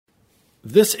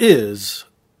This is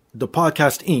the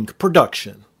Podcast Inc.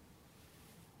 production.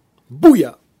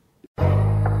 Booyah!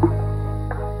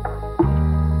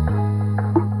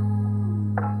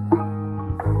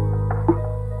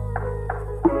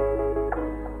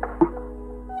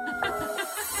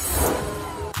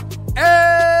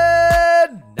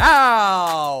 And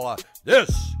now,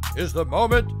 this is the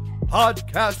moment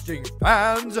podcasting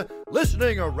fans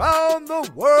listening around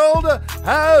the world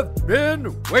have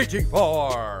been waiting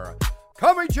for.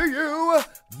 Coming to you,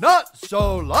 not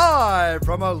so live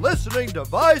from a listening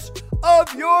device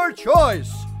of your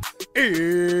choice. It's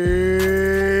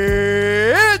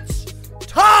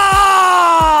time!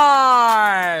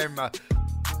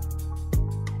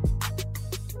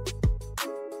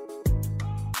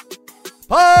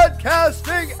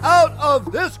 Podcasting out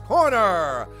of this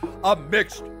corner, a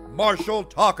mixed martial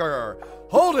talker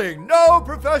holding no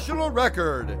professional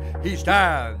record. He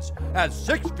stands at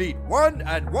 6 feet 1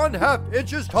 1/2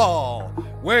 inches tall,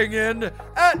 weighing in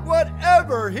at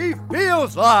whatever he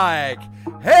feels like.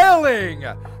 Hailing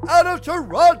out of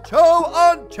Toronto,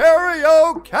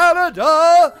 Ontario,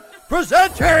 Canada,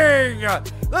 presenting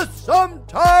the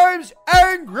sometimes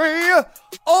angry,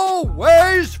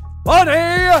 always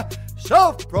funny,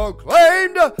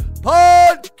 self-proclaimed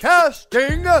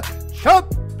podcasting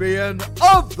champion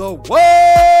of the world,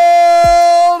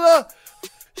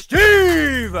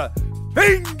 Steve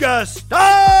Fingerstyles.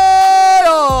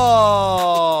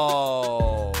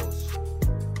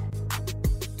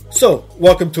 So,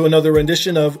 welcome to another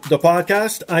rendition of the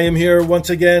podcast. I am here once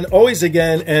again, always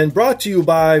again, and brought to you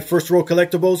by First Row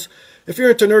Collectibles. If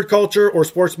you're into nerd culture or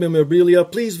sports memorabilia,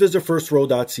 please visit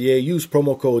firstrow.ca. Use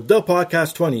promo code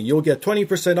THEPODCAST20. You'll get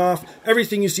 20% off.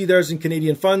 Everything you see there is in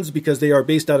Canadian funds because they are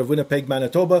based out of Winnipeg,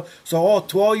 Manitoba. So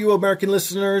to all you American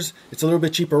listeners, it's a little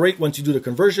bit cheaper rate once you do the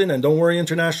conversion. And don't worry,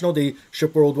 international, they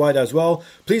ship worldwide as well.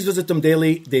 Please visit them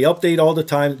daily. They update all the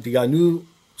time. They got new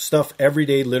stuff every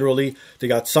day, literally. They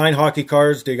got signed hockey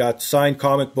cards, they got signed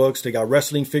comic books, they got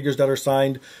wrestling figures that are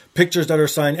signed, pictures that are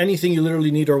signed, anything you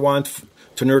literally need or want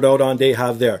to nerd out on, they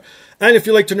have there. And if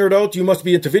you like to nerd out, you must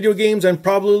be into video games and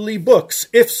probably books.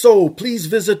 If so, please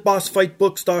visit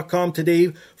bossfightbooks.com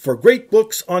today for great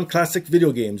books on classic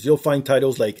video games. You'll find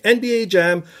titles like NBA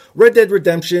Jam, Red Dead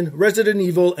Redemption, Resident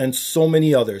Evil, and so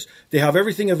many others. They have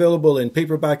everything available in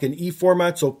paperback and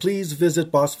e-format, so please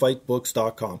visit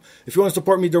bossfightbooks.com. If you want to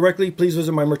support me directly, please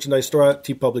visit my merchandise store at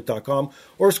tpublic.com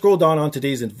or scroll down on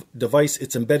today's device.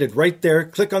 It's embedded right there.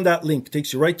 Click on that link. It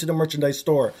takes you right to the merchandise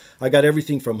store. I got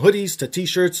everything from hoodies to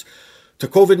t-shirts, to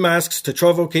COVID masks, to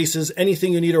travel cases,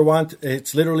 anything you need or want,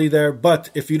 it's literally there. But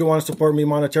if you don't want to support me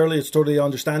monetarily, it's totally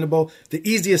understandable. The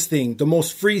easiest thing, the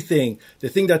most free thing, the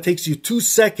thing that takes you 2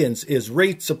 seconds is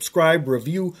rate, subscribe,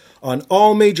 review on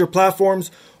all major platforms,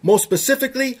 most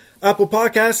specifically Apple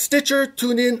Podcasts, Stitcher,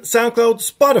 TuneIn, SoundCloud,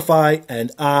 Spotify,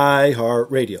 and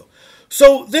iHeartRadio.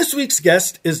 So this week's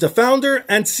guest is the founder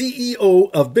and CEO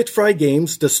of BitFry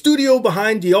Games, the studio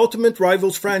behind the Ultimate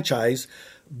Rivals franchise,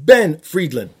 Ben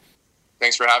Friedland.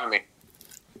 Thanks for having me.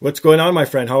 What's going on, my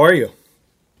friend? How are you?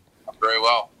 I'm very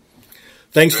well.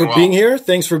 Thanks for being here.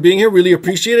 Thanks for being here. Really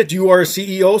appreciate it. You are a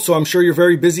CEO, so I'm sure you're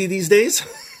very busy these days.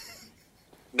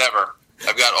 Never.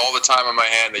 I've got all the time on my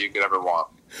hand that you could ever want.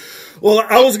 Well,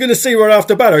 I was going to say right off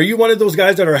the bat, are you one of those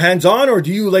guys that are hands-on, or are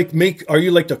you like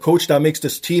the coach that makes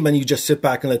this team and you just sit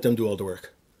back and let them do all the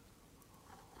work?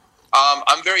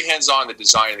 I'm very hands-on to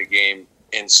designing the game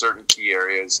in certain key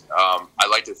areas. I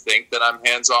like to think that I'm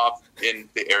hands-off in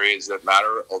the areas that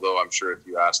matter, although I'm sure if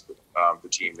you asked the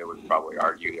team, they would probably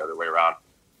argue the other way around.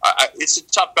 It's a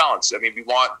tough balance. I mean, we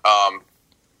want, I'm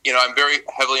very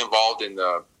heavily involved in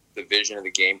the vision of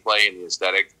the gameplay and the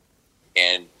aesthetic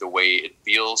and the way it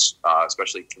feels,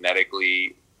 especially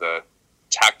kinetically, the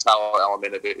tactile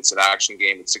element of it. It's an action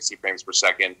game at 60 frames per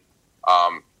second.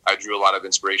 I drew a lot of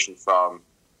inspiration from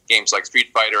games like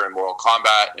Street Fighter and Mortal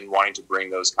Kombat, and wanting to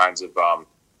bring those kinds of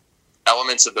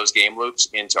elements of those game loops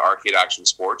into arcade action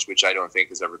sports, which I don't think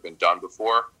has ever been done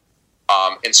before.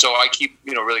 And so I keep,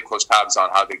 really close tabs on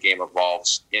how the game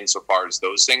evolves insofar as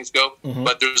those things go. Mm-hmm.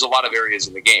 But there's a lot of areas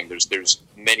in the game. There's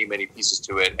many, many pieces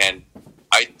to it. And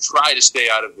I try to stay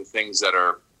out of the things that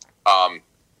are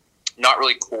not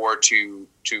really core to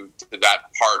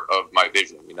that part of my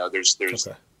vision. There's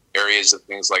okay. areas of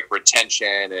things like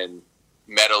retention and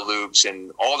meta loops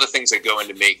and all the things that go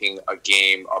into making a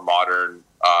game a modern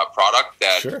product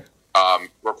that sure.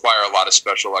 Require a lot of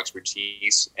special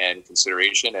expertise and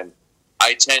consideration. And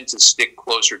I tend to stick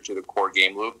closer to the core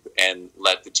game loop and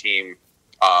let the team,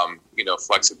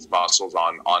 flex its muscles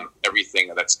on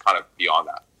everything that's kind of beyond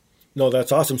that. No,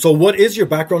 that's awesome. So what is your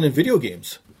background in video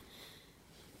games?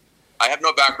 I have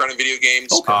no background in video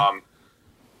games. Okay.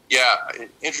 Yeah,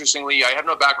 interestingly, I have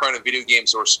no background in video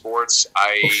games or sports.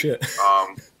 I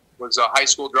was a high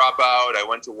school dropout. I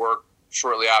went to work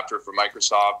shortly after for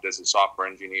Microsoft as a software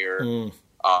engineer.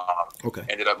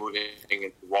 Ended up moving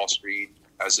into Wall Street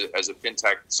as a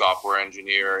fintech software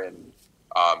engineer and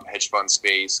hedge fund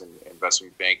space and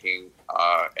investment banking.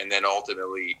 And then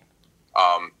ultimately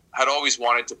had always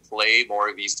wanted to play more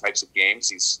of these types of games.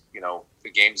 These, the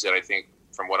games that I think,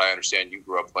 from what I understand, you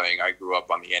grew up playing. I grew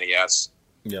up on the NES.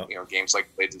 Yeah. Games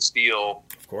like Blades of Steel,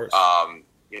 of course.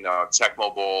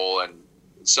 Tecmo Bowl, and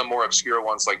some more obscure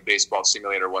ones like Baseball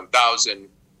Simulator 1000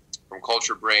 from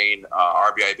Culture Brain,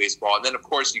 RBI Baseball, and then of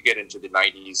course you get into the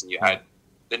 90s and you had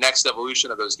the next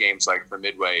evolution of those games like for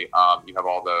Midway. You have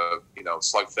all the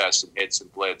Slugfest and Hits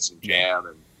and Blitz and Jam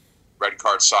and Red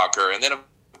Card Soccer, and then of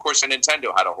course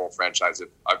Nintendo had a whole franchise of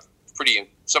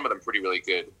some of them pretty really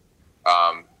good,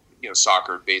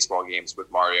 soccer, baseball games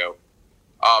with Mario.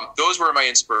 Those were my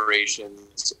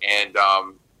inspirations, and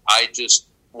I just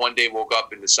one day woke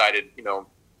up and decided,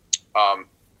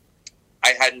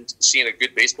 I hadn't seen a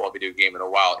good baseball video game in a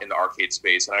while in the arcade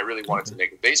space, and I really wanted to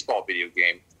make a baseball video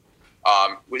game.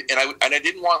 And I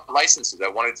didn't want licenses. I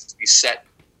wanted it to be set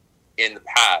in the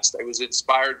past. I was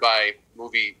inspired by a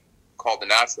movie called The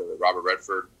Natural with Robert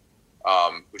Redford,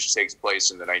 which takes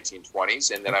place in the 1920s,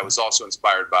 and then I was also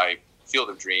inspired by Field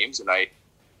of Dreams, and I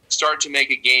started to make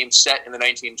a game set in the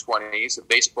 1920s, a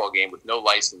baseball game with no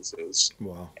licenses.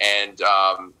 Wow. And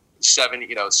 7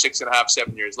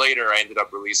 years later, I ended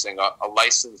up releasing a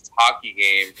licensed hockey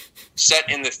game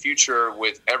set in the future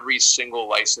with every single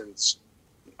license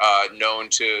known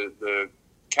to the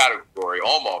category,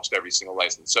 almost every single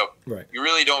license. So you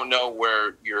really don't know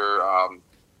where your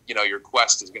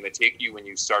quest is going to take you when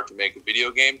you start to make a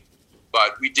video game.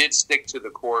 But we did stick to the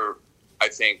core, I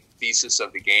think, thesis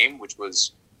of the game, which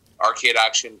was arcade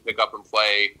action, pick up and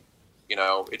play.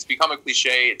 It's become a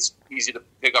cliche. It's easy to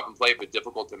pick up and play, but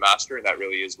difficult to master, and that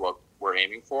really is what we're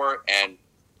aiming for. And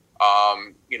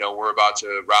we're about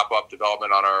to wrap up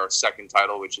development on our second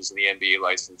title, which is the NBA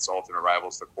license, Ultimate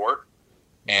Rivals: The Court.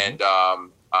 And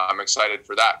I'm excited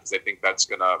for that because I think that's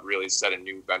going to really set a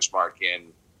new benchmark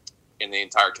in the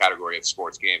entire category of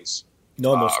sports games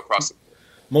across the.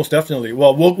 Most definitely.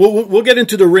 Well, we'll get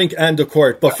into the rink and the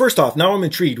court. But first off, now I'm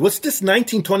intrigued. What's this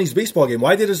 1920s baseball game?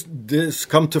 Why did this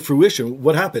come to fruition?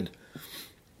 What happened?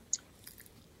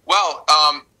 Well,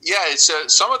 it's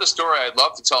some of the story I'd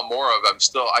love to tell more of.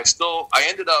 I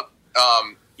ended up,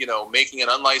 making an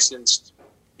unlicensed,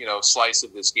 slice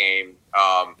of this game.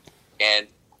 And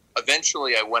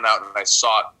eventually I went out and I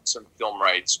sought some film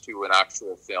rights to an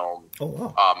actual film. Oh,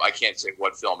 wow. I can't say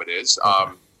what film it is.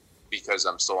 Okay. Because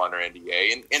I'm still under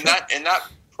NDA, and that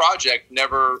project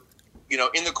never,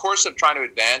 in the course of trying to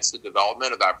advance the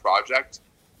development of that project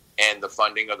and the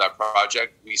funding of that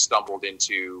project, we stumbled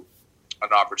into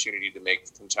an opportunity to make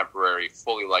a contemporary,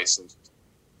 fully licensed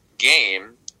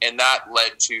game, and that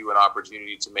led to an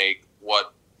opportunity to make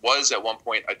what was at one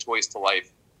point a Toys to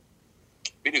Life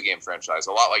video game franchise,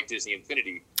 a lot like Disney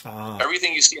Infinity.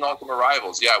 Everything you see in Ultimate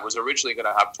Rivals, it was originally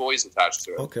going to have toys attached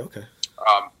to it. Okay.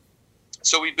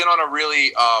 So we've been on a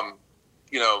really,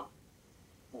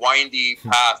 windy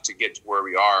path to get to where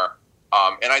we are.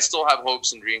 And I still have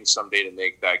hopes and dreams someday to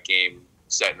make that game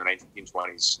set in the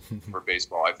 1920s for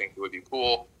baseball. I think it would be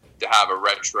cool to have a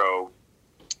retro,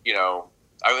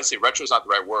 I would say retro is not the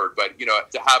right word, but,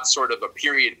 to have sort of a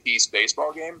period piece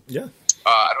baseball game. Yeah.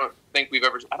 I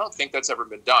don't think that's ever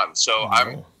been done. So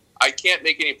I can't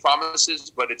make any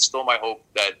promises, but it's still my hope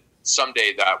that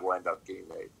someday that will end up getting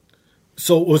made.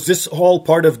 So was this all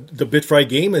part of the BitFry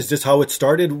game? Is this how it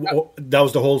started? Yeah. That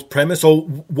was the whole premise. So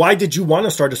why did you want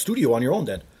to start a studio on your own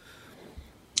then?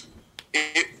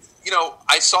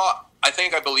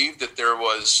 I believed that there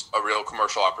was a real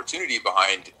commercial opportunity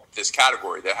behind this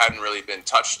category that hadn't really been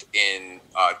touched in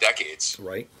decades.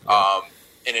 Right. Yeah.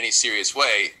 In any serious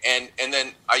way. And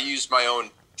then I used my own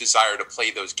desire to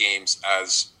play those games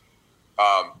as,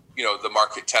 the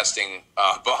market testing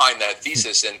behind that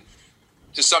thesis. And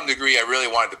to some degree, I really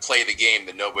wanted to play the game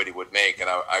that nobody would make. And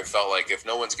I felt like if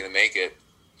no one's going to make it,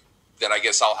 then I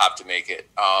guess I'll have to make it.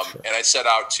 Sure. And I set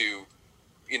out to,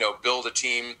 build a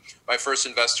team. My first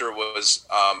investor was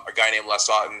a guy named Les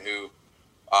Otten, who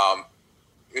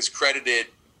is credited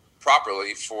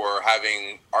properly for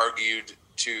having argued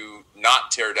to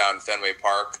not tear down Fenway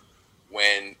Park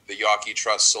when the Yawkey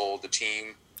Trust sold the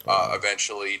team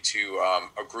eventually to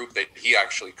a group that he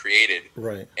actually created.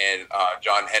 Right. And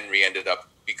John Henry ended up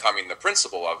becoming the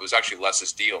principal of. It was actually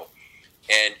Les's deal.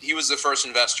 And he was the first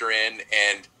investor in,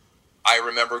 and I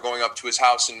remember going up to his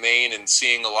house in Maine and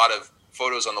seeing a lot of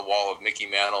photos on the wall of Mickey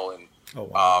Mantle and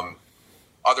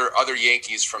other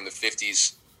Yankees from the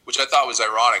 50s, which I thought was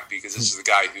ironic because this is the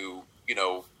guy who,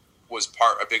 was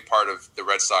a big part of the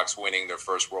Red Sox winning their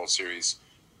first World Series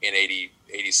in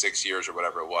 86 years or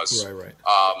whatever it was. Right.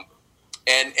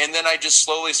 And then I just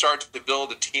slowly started to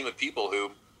build a team of people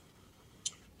who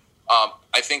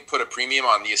I think put a premium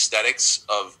on the aesthetics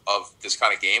of this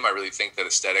kind of game. I really think that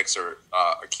aesthetics are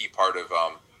a key part of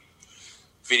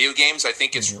video games. I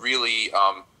think it's really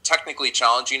technically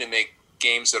challenging to make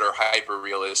games that are hyper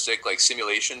realistic. Like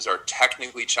simulations are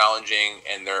technically challenging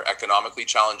and they're economically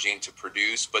challenging to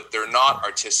produce, but they're not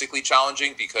artistically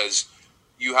challenging because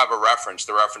you have a reference.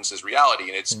 The reference is reality,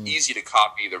 and it's easy to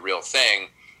copy the real thing.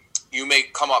 You may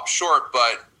come up short,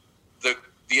 but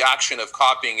the action of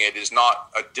copying it is not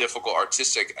a difficult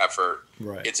artistic effort.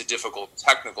 Right. It's a difficult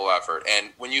technical effort. And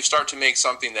when you start to make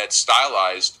something that's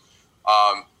stylized,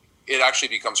 it actually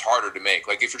becomes harder to make.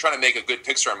 Like if you're trying to make a good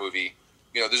Pixar movie,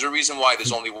 there's a reason why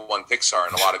there's only one Pixar,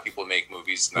 and a lot of people make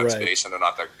movies in that space, and they're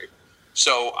not that great.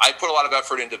 So I put a lot of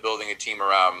effort into building a team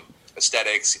around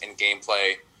aesthetics and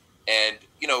gameplay, and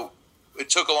it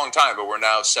took a long time, but we're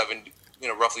now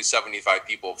roughly 75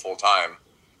 people full time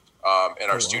in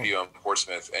our studio in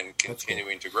Portsmouth, and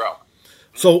continuing to grow.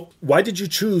 So why did you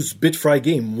choose BitFry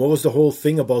Game? What was the whole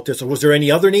thing about this? Or was there any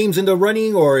other names in the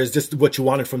running, or is this what you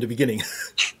wanted from the beginning?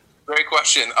 Great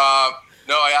question.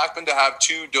 No, I happened to have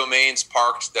 2 domains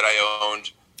parked that I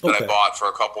owned that I bought for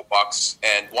a couple bucks,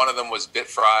 and one of them was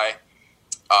BitFry,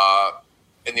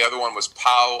 and the other one was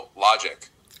POW Logic.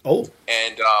 Oh.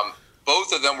 And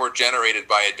both of them were generated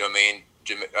by a domain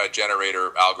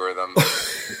generator algorithm.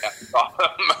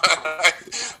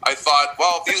 I thought,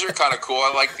 well, these are kind of cool.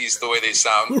 I like these the way they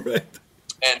sound. Right.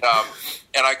 And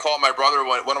I called my brother,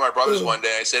 one of my brothers, one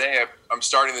day. I said, "Hey, I'm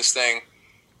starting this thing.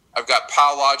 I've got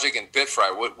POW Logic and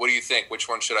BitFry. What do you think? Which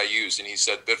one should I use?" And he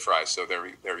said BitFry. So there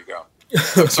we go.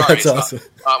 I'm sorry, That's awesome.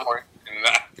 Not more than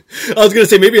that. I was going to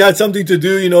say maybe it had something to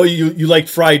do. You liked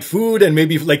fried food, and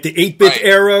maybe like the 8-bit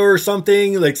era or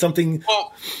something, like something.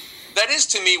 Well, that is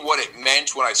to me what it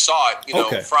meant when I saw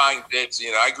it. Frying bits.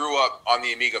 I grew up on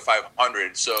the Amiga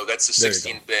 500, so that's the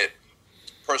 16-bit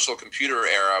personal computer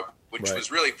era, which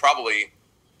was really probably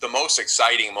the most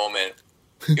exciting moment.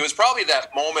 It was probably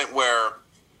that moment where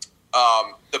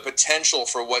the potential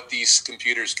for what these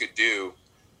computers could do,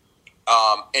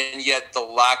 and yet the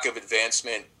lack of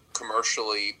advancement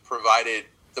commercially provided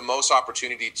the most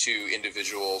opportunity to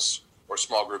individuals or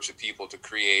small groups of people to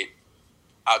create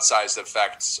outsized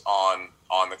effects on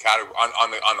the category,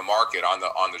 on the market, on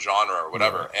the genre or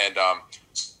whatever. And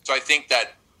so I think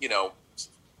that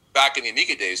back in the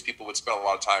Amiga days, people would spend a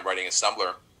lot of time writing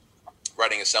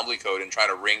assembly code and trying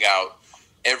to wring out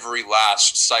every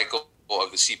last cycle of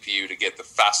the CPU to get the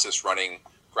fastest running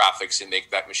graphics and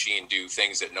make that machine do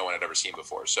things that no one had ever seen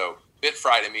before. So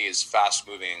BitFry to me is fast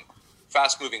moving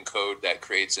code that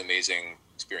creates amazing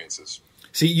experiences.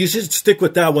 See, you should stick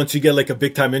with that once you get like a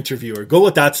big time interviewer. Go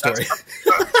with that story.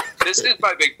 This is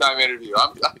my big time interview.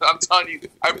 I'm telling you,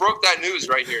 I broke that news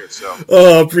right here. So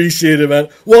appreciate it, man.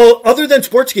 Well, other than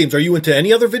sports games, are you into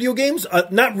any other video games?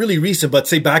 Not really recent, but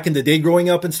say back in the day growing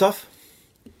up and stuff?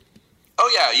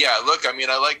 Oh yeah. Look, I mean,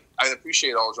 I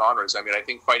appreciate all genres. I mean, I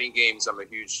think fighting games I'm a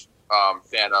huge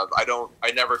fan of.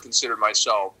 I never considered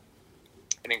myself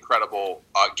an incredible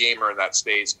gamer in that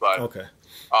space, but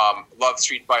love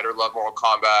Street Fighter, love Mortal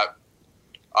Kombat,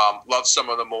 love some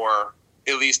of the more,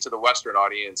 at least to the Western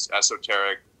audience,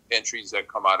 esoteric entries that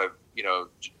come out of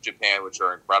Japan, which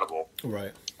are incredible.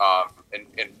 Right.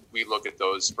 And we look at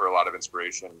those for a lot of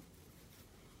inspiration.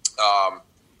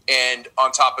 And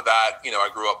on top of that, I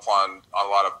grew up on a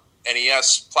lot of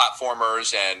NES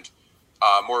platformers, and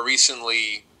more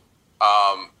recently,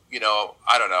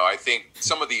 I don't know. I think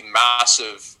some of the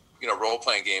massive,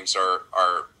 role-playing games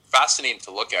are fascinating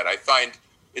to look at. I find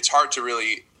it's hard to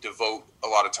really devote a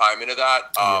lot of time into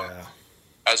that.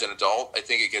 As an adult, I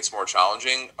think it gets more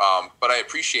challenging, but I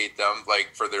appreciate them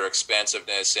for their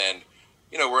expansiveness. And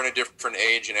we're in a different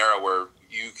age and era where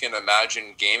you can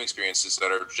imagine game experiences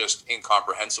that are just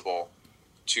incomprehensible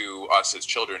to us as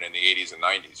children in the 80s and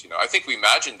 90s. I think we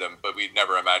imagined them, but we'd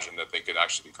never imagined that they could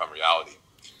actually become reality.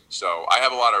 So I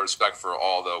have a lot of respect for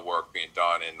all the work being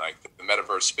done in the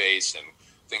metaverse space and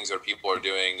things that people are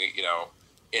doing,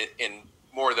 in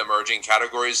more of the emerging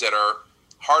categories that are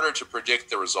harder to predict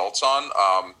the results on.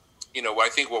 I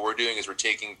think what we're doing is we're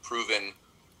taking proven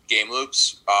game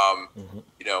loops,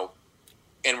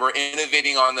 and we're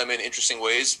innovating on them in interesting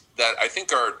ways that I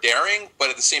think are daring, but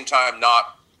at the same time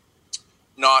not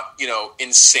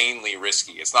insanely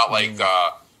risky. It's not like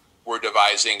we're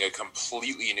devising a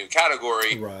completely new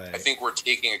category. Right. I think we're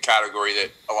taking a category that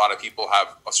a lot of people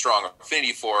have a strong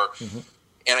affinity for,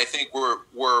 and I think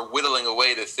we're whittling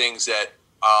away the things that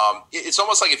it's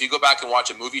almost like if you go back and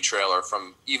watch a movie trailer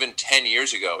from even 10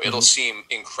 years ago, it'll seem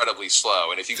incredibly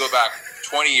slow. And if you go back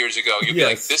 20 years ago, you'll be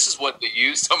like, this is what they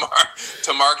used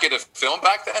to market a film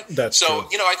back then. That's so,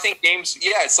 true. I think games,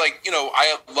 it's like,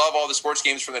 I love all the sports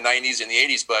games from the 90s and the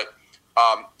 80s, but,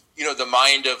 the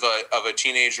mind of a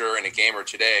teenager and a gamer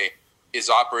today is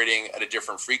operating at a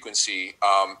different frequency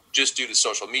just due to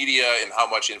social media and how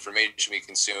much information we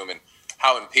consume and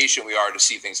how impatient we are to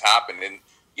see things happen. And,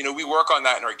 we work on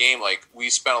that in our game. Like, we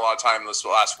spent a lot of time this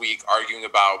last week arguing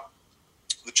about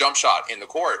the jump shot in the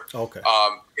court. Okay.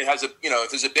 It has if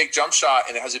there's a big jump shot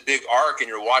and it has a big arc and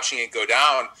you're watching it go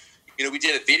down, we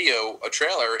did a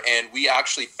trailer, and we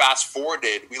actually fast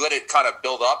forwarded. We let it kind of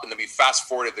build up, and then we fast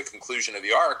forwarded the conclusion of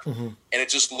the arc, and it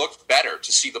just looked better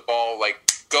to see the ball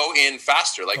go in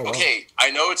faster. Okay,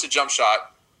 I know it's a jump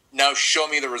shot. Now show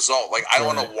me the result. I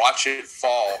don't want to watch it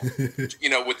fall,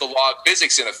 with the law of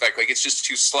physics in effect. It's just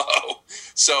too slow.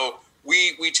 So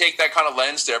we take that kind of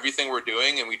lens to everything we're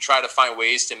doing, and we try to find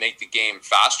ways to make the game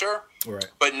faster,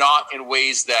 but not in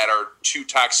ways that are too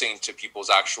taxing to people's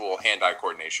actual hand-eye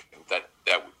coordination, that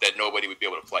nobody would be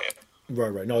able to play it.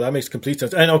 Right. No, that makes complete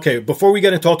sense. And okay, before we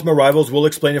get into Ultimate Rivals, we'll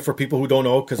explain it for people who don't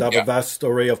know, because I have a vast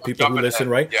array of people who listen,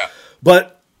 right? Yeah.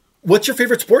 But what's your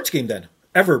favorite sports game then?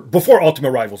 Ever, before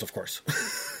Ultimate Rivals, of course.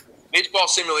 Baseball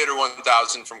Simulator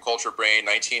 1000 from Culture Brain,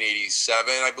 1987,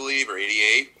 I believe, or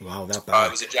 88. Wow, that bad.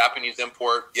 It was a Japanese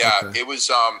import. Yeah, It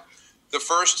was the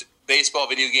first baseball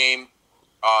video game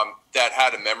that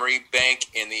had a memory bank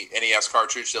in the NES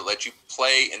cartridge that let you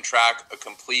play and track a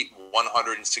complete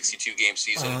 162-game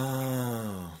season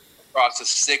across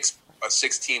a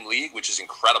six-team league, which is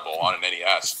incredible on an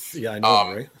NES. Yeah, I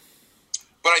know, right?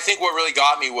 But I think what really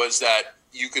got me was that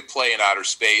you could play in outer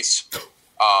space.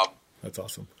 That's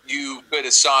awesome. You could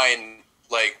assign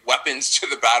weapons to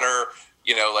the batter.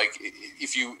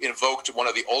 If you invoked one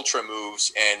of the ultra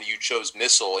moves and you chose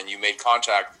missile and you made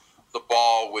contact, the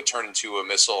ball would turn into a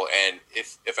missile. And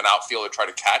if an outfielder tried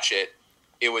to catch it,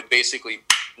 it would basically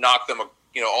knock them,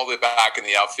 all the way back in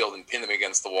the outfield and pin them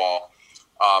against the wall.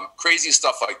 Crazy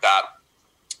stuff like that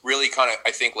really kind of,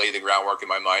 I think, laid the groundwork in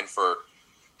my mind for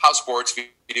how sports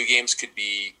video games could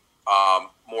be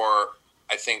more,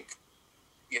 I think,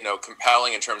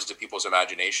 compelling in terms of people's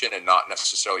imagination and not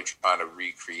necessarily trying to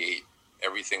recreate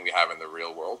everything we have in the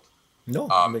real world. No,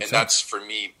 and that's for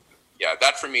me. Yeah,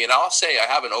 that for me. And I'll say I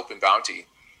have an open bounty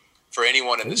for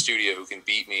anyone in the studio who can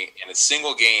beat me in a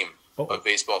single game of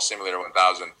Baseball Simulator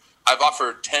 1000. I've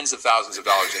offered tens of thousands of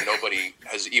dollars and nobody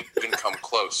has even come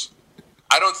close.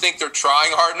 I don't think they're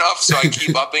trying hard enough, so I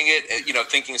keep upping it,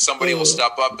 thinking somebody will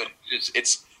step up, but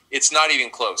it's not even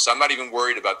close. I'm not even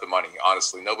worried about the money,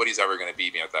 honestly. Nobody's ever going to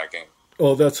beat me at that game.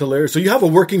 Oh, that's hilarious. So you have a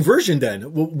working version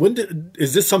then.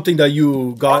 Is this something that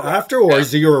you got after, or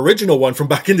is it your original one from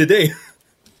back in the day?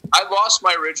 I lost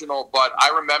my original, but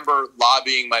I remember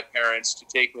lobbying my parents to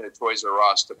take me to Toys R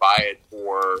Us to buy it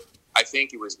for, I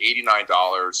think it was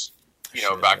 $89.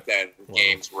 Back then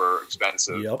games were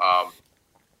expensive. Yep. I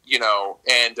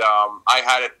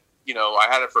had it. I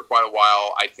had it for quite a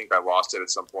while. I think I lost it at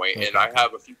some point, and I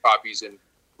have a few copies, and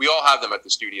we all have them at the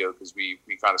studio because we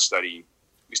kind of study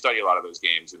a lot of those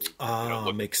games, and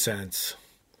look makes sense.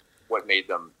 What made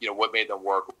them, what made them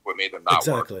work, what made them not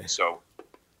work. So,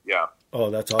 yeah. Oh,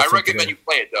 that's awesome. I recommend you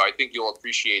play it, though. I think you'll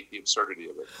appreciate the absurdity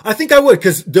of it. I think I would,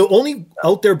 because the only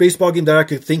out there baseball game that I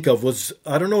could think of was,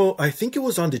 I don't know, I think it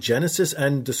was on the Genesis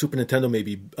and the Super Nintendo,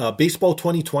 maybe. Baseball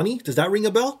 2020. Does that ring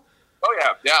a bell?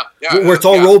 Oh, yeah. Where it's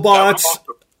all robots,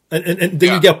 and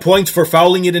then you get points for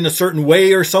fouling it in a certain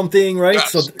way or something, right?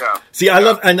 Yes, see, I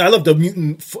love the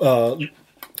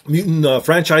Mutant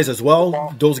franchise as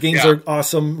well. Those games are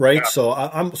awesome, right? Yeah. So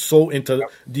I'm so into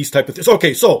these type of things.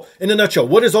 Okay, so in a nutshell,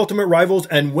 what is Ultimate Rivals,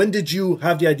 and when did you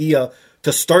have the idea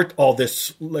to start all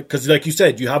this? Because like you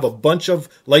said, you have a bunch of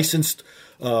licensed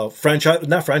a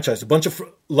bunch of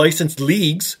licensed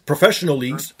leagues, professional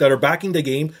leagues that are backing the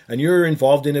game, and you're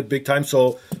involved in it big time.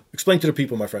 So explain to the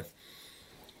people, my friend.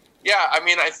 Yeah, I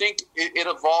mean, I think it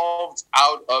evolved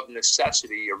out of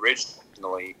necessity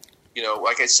originally.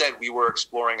 Like I said, we were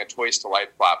exploring a Toys to Life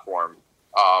platform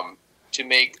to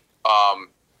make an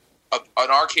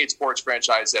arcade sports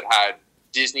franchise that had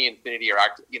Disney Infinity or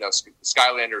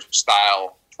Skylanders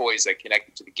style toys that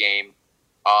connected to the game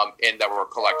and that were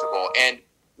collectible. And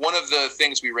one of the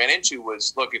things we ran into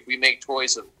was, look, if we make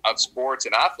toys of sports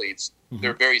and athletes,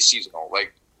 they're very seasonal.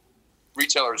 Like,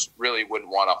 retailers really wouldn't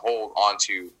want to hold on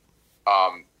to,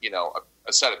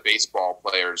 a set of baseball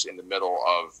players in the middle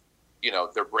of,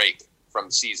 their break from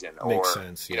the season. Makes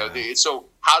sense, yeah. So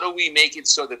how do we make it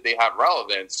so that they have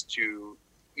relevance to,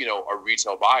 a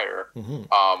retail buyer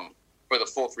for the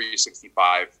full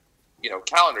 365,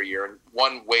 calendar year? And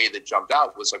one way that jumped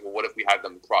out was like, well, what if we had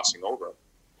them crossing over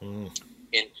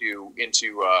into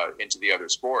the other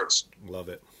sports? Love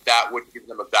it. That would give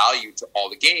them a value to all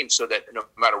the games, so that no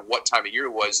matter what time of year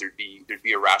it was, there'd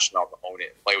be a rationale to own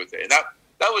it and play with it. And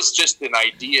that was just an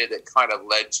idea that kind of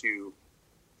led to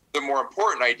the more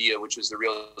important idea, which is the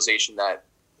realization that,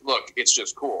 look, it's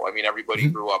just cool. I mean, everybody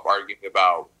grew up arguing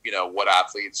about, what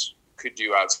athletes could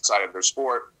do outside of their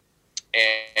sport.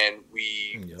 And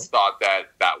we thought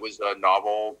that was a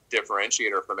novel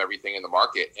differentiator from everything in the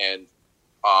market, and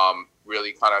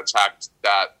really kind of attacked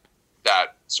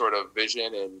that sort of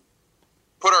vision and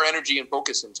put our energy and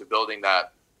focus into building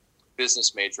that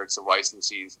business matrix of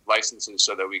licenses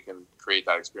so that we can create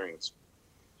that experience.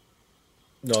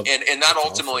 No, and that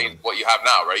ultimately awesome. What you have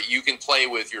now, right? You can play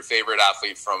with your favorite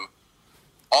athlete from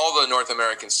all the North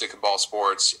American stick and ball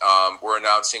sports. We're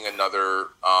announcing another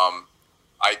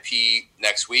IP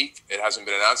next week. It hasn't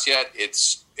been announced yet.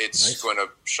 It's nice. Going to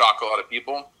shock a lot of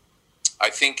people. I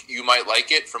think you might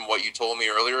like it from what you told me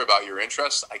earlier about your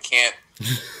interest. I can't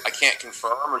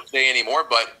confirm or say anymore,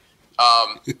 but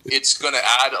it's going to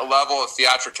add a level of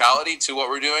theatricality to what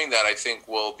we're doing that I think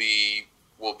will be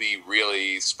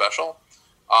really special.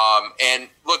 And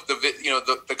look,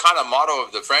 the kind of motto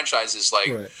of the franchise is like,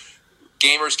 right.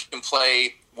 Gamers can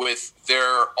play with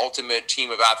their ultimate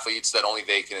team of athletes that only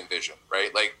they can envision,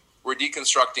 right? Like, we're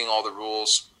deconstructing all the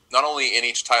rules, not only in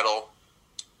each title,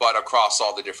 but across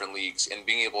all the different leagues, and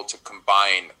being able to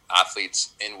combine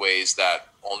athletes in ways that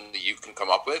only you can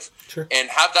come up with. Sure. And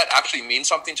have that actually mean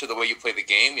something to the way you play the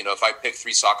game. If I pick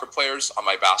 3 soccer players on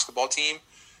my basketball team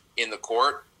in the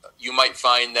court, you might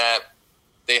find that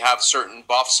they have certain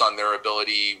buffs on their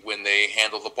ability when they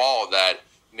handle the ball that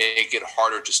make it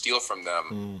harder to steal from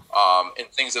them, and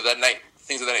things of that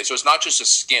nature. So it's not just a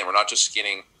skin. We're not just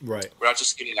skinning. Right. We're not just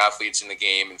skinning athletes in the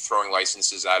game and throwing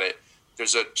licenses at it.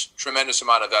 There's a tremendous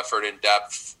amount of effort and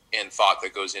depth and thought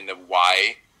that goes into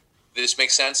why this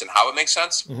makes sense and how it makes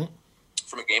sense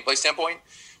from a gameplay standpoint.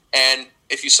 And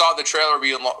if you saw the trailer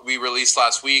we released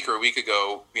last week or a week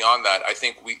ago, beyond that, I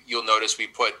think you'll notice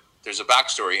there's a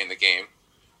backstory in the game.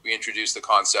 We introduced the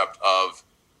concept of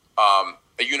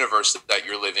a universe that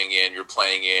you're living in, you're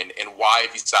playing in, and why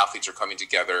these athletes are coming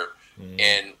together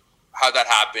and how that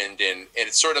happened. And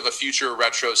it's sort of a future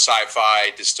retro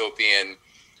sci-fi dystopian,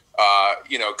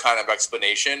 kind of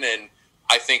explanation. And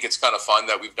I think it's kind of fun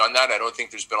that we've done that. I don't think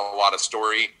there's been a lot of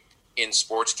story in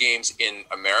sports games in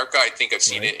America. I think I've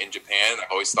seen it in Japan. I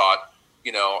always thought,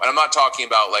 and I'm not talking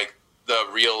about like the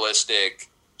realistic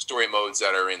story modes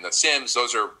that are in The Sims.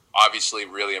 Those are obviously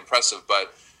really impressive,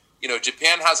 but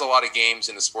Japan has a lot of games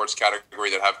in the sports category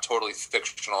that have totally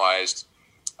fictionalized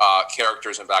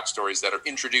characters and backstories that are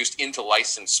introduced into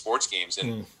licensed sports games.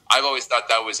 And I've always thought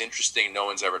that was interesting. No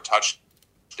one's ever touched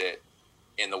it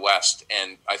in the West,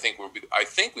 and I think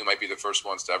we might be the first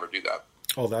ones to ever do that.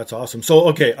 Oh, that's awesome. So,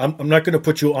 okay, I'm not going to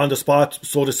put you on the spot,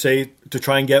 so to say, to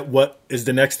try and get what is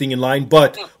the next thing in line,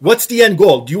 but what's the end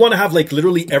goal? Do you want to have like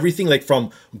literally everything, like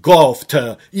from golf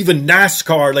to even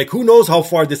NASCAR? Like, who knows how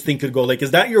far this thing could go? Like,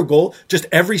 is that your goal? Just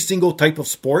every single type of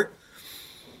sport?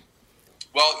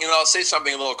 Well, I'll say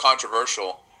something a little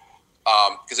controversial,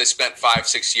 because I spent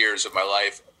 5-6 years of my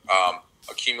life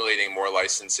accumulating more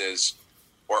licenses,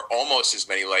 or almost as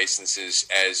many licenses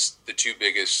as the 2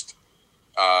 biggest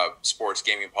sports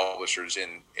gaming publishers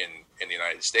in the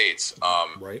United States.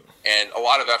 Right. And a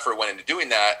lot of effort went into doing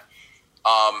that.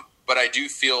 But I do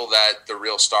feel that the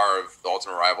real star of the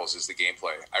Ultimate Rivals is the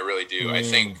gameplay. I really do. I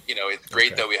think, it's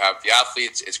great that we have the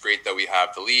athletes. It's great that we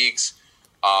have the leagues.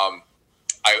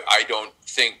 I don't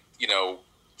think,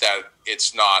 that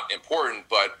it's not important,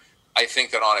 but I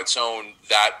think that on its own,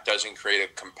 that doesn't create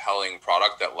a compelling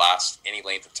product that lasts any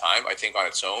length of time. I think on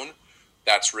its own,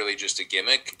 that's really just a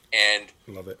gimmick. And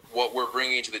love it. What we're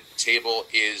bringing to the table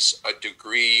is a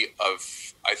degree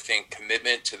of, I think,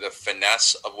 commitment to the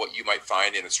finesse of what you might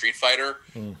find in a Street Fighter,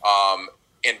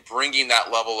 and bringing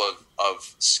that level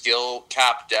of skill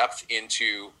cap depth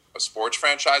into a sports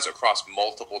franchise across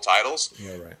multiple titles.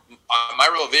 Yeah, right. My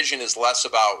real vision is less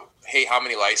about, hey, how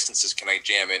many licenses can I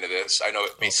jam into this? I know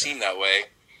it may seem that way,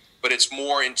 but it's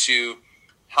more into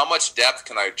how much depth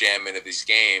can I jam into these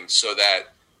games so that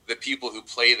the people who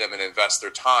play them and invest their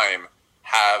time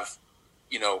have,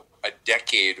 a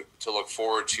decade to look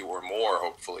forward to or more,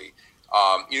 hopefully.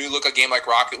 You look at a game like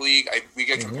Rocket League, we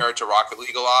get compared to Rocket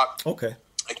League a lot. Okay.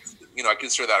 I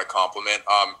consider that a compliment.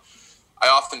 I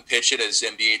often pitch it as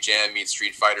NBA Jam meets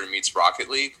Street Fighter meets Rocket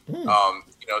League.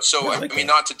 So I mean,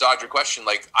 not to dodge your question,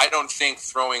 like I don't think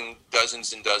throwing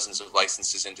dozens and dozens of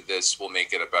licenses into this will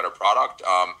make it a better product.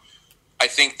 I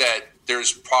think that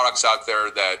there's products out there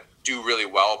that do really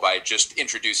well by just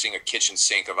introducing a kitchen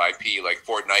sink of IP, like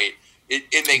Fortnite.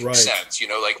 It makes sense,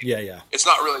 It's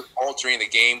not really altering the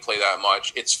gameplay that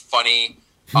much. It's funny.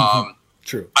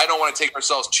 True. I don't want to take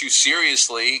ourselves too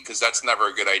seriously because that's never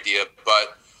a good idea.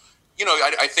 But,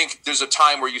 I think there's a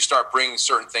time where you start bringing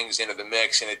certain things into the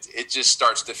mix and it just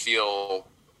starts to feel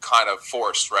kind of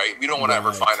forced, right? We don't want to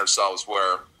ever find ourselves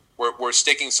where we're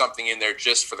sticking something in there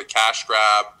just for the cash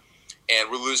grab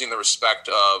and we're losing the respect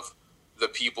of the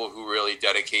people who really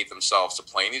dedicate themselves to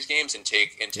playing these games and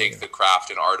take the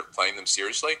craft and art of playing them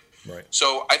seriously. Right.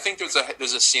 So I think there's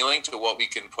a ceiling to what we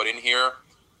can put in here.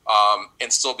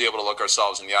 And still be able to look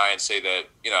ourselves in the eye and say that,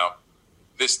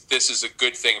 this is a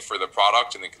good thing for the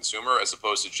product and the consumer as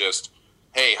opposed to just,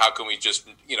 hey, how can we just,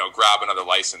 grab another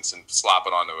license and slap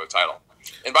it onto a title?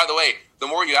 And by the way, the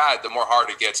more you add, the more hard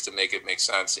it gets to make it make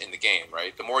sense in the game,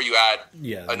 right? The more you add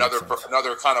another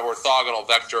kind of orthogonal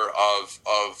vector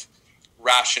of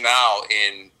rationale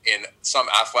in some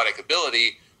athletic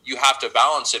ability, you have to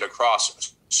balance it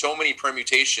across so many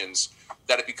permutations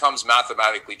that it becomes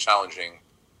mathematically challenging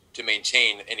to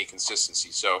maintain any consistency.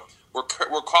 So we're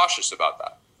cautious about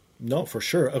that. No, for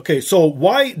sure. Okay, so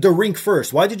why the rink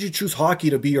first? Why did you choose hockey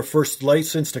to be your first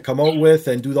license to come out with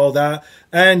and do all that?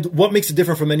 And what makes it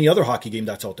different from any other hockey game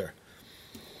that's out there?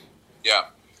 Yeah.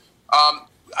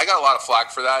 I got a lot of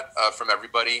flack for that from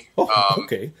everybody.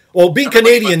 Okay. Well, being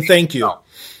Canadian, thank you. No.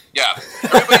 Yeah.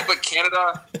 Everybody but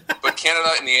Canada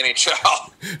in the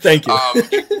NHL. Thank you.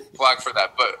 Flack for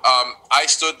that. But I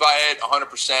stood by it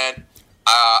 100%.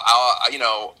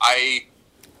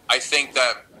 I think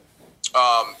that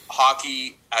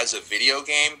hockey as a video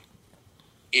game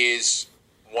is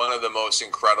one of the most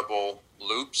incredible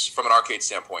loops from an arcade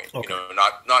standpoint. Okay.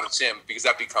 Not a sim, because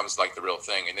that becomes like the real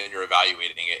thing, and then you're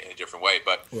evaluating it in a different way.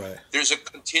 But there's a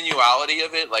continuality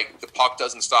of it, like the puck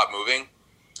doesn't stop moving.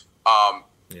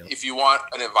 If you want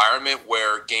an environment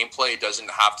where gameplay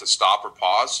doesn't have to stop or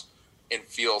pause and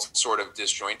feel sort of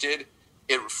disjointed,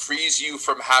 it frees you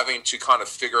from having to kind of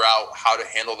figure out how to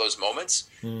handle those moments.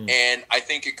 And I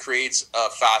think it creates a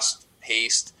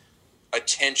fast-paced,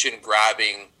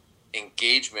 attention-grabbing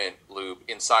engagement loop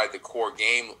inside the core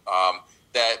game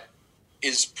that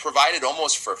is provided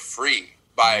almost for free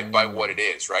by what it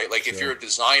is, right? Like if you're a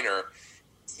designer,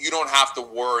 you don't have to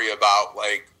worry about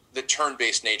like the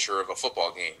turn-based nature of a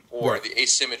football game or the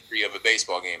asymmetry of a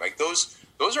baseball game. Like those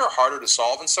are harder to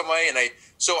solve in some way. And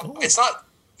it's not,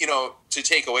 to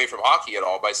take away from hockey at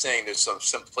all by saying there's some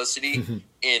simplicity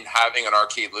in having an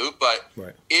arcade loop, but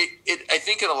I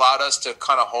think it allowed us to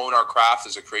kind of hone our craft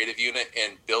as a creative unit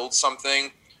and build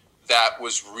something that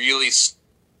was really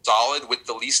solid with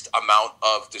the least amount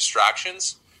of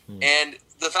distractions. And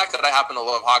the fact that I happen to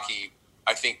love hockey,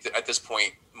 I think that at this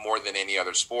point more than any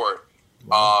other sport,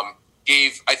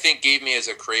 gave me as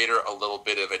a creator a little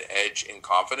bit of an edge in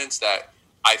confidence that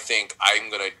I think I'm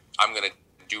gonna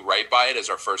do right by it as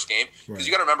our first game, because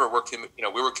you got to remember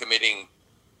we were committing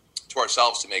to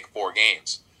ourselves to make 4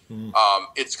 games.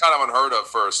 It's kind of unheard of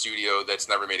for a studio that's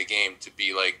never made a game to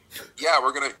be like,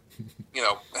 we're gonna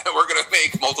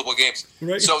make multiple games.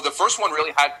 So the first one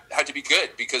really had to be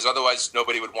good, because otherwise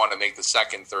nobody would want to make the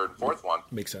second, third, fourth one.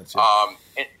 Makes sense.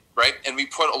 And we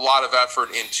put a lot of effort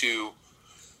into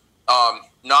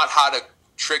not how to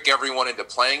trick everyone into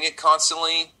playing it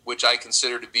constantly, which I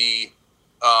consider to be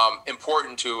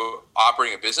important to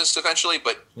operating a business eventually,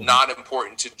 but not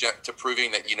important to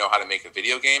proving that you know how to make a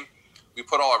video game. We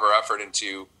put all of our effort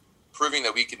into proving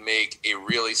that we could make a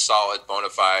really solid, bona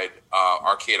fide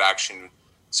arcade action,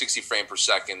 60 frame per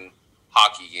second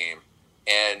hockey game.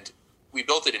 And we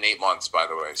built it in 8 months, by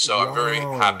the way. So I'm very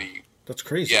happy. That's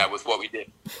crazy. Yeah, with what we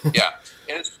did.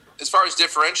 And as far as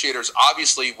differentiators,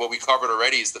 obviously what we covered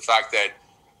already is the fact that,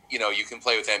 you can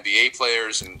play with NBA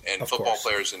players and football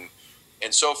players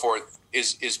and so forth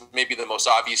is maybe the most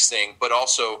obvious thing. But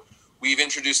also we've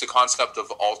introduced the concept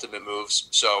of ultimate moves.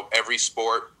 So every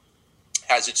sport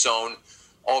has its own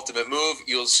ultimate move.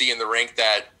 You'll see in the rink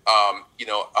that, a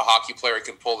hockey player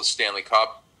can pull the Stanley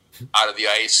Cup out of the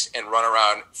ice and run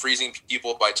around freezing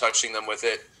people by touching them with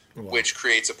it, which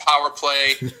creates a power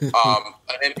play.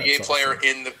 An NBA player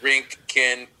in the rink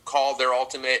can call their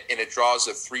ultimate and it draws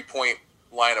a 3-point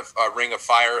line of ring of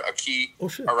fire, a key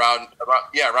around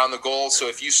the goal. So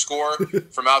if you score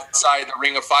from outside the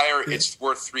ring of fire, it's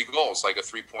worth 3 goals, like a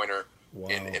 3-pointer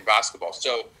in basketball.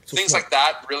 So things like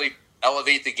that really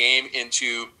elevate the game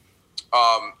into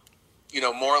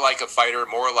more like a fighter,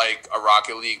 more like a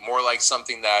Rocket League, more like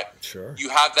something that you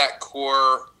have that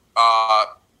core, I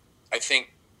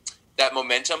think, that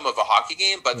momentum of a hockey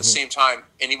game, but at the same time,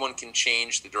 anyone can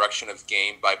change the direction of the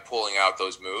game by pulling out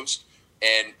those moves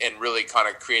and really kind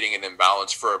of creating an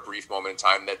imbalance for a brief moment in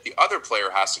time that the other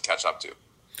player has to catch up to.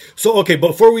 So, okay,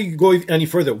 before we go any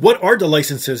further, what are the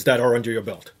licenses that are under your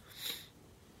belt?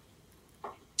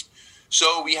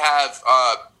 So we have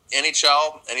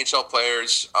NHL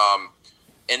players,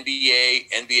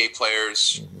 NBA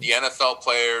players, the NFL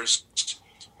players,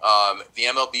 the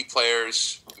MLB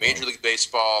players, Major League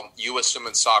Baseball, U.S.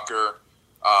 Women's Soccer,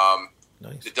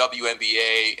 the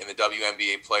WNBA and the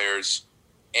WNBA players,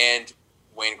 and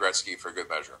Wayne Gretzky for good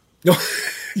measure. No,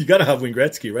 you got to have Wayne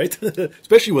Gretzky, right?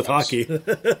 Especially with hockey.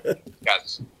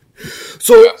 Yes.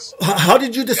 So, how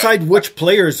did you decide which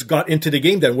players got into the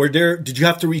game then? Did you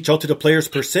have to reach out to the players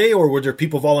per se, or were there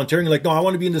people volunteering like, no, I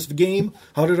want to be in this game?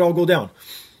 How did it all go down?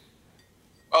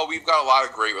 Oh, we've got a lot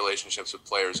of great relationships with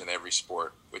players in every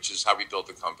sport, which is how we built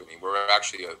the company. We're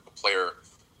actually a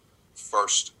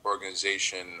player-first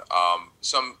organization.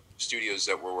 Some studios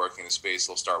that we're working in the space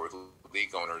will start with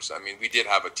league owners. I mean, we did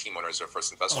have a team owner as our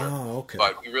first investor,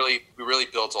 but we really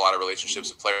built a lot of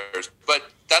relationships with players. But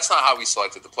that's not how we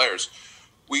selected the players.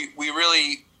 We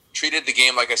really treated the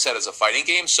game, like I said, as a fighting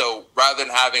game. So rather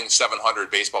than having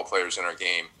 700 baseball players in our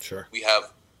game, we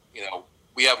have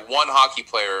one hockey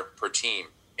player per team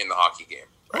in the hockey game,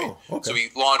 right? So we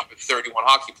launched with 31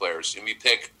 hockey players, and we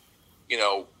pick,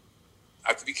 I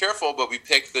have to be careful, but we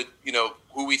pick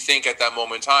who we think at that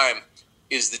moment in time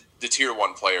is the tier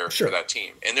one player for that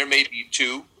team. And there may be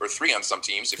 2 or 3 on some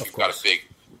teams if you've got a big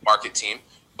market team.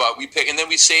 But we pick, and then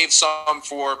we save some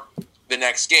for the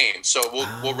next game. So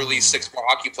we'll release 6 more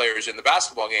hockey players in the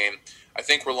basketball game. I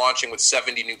think we're launching with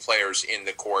 70 new players in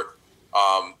the court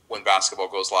when basketball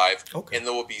goes live. And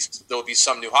there will be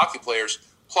some new hockey players,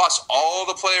 plus all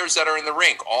the players that are in the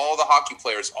rink, all the hockey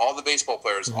players, all the baseball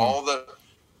players, all the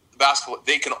basketball.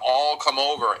 They can all come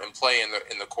over and play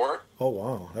in the court. Oh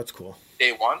wow, that's cool.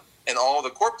 Day one, and all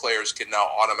the court players can now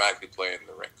automatically play in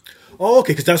the rink. Oh,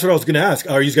 okay, because that's what I was going to ask.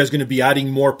 Are you guys going to be adding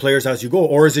more players as you go,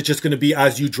 or is it just going to be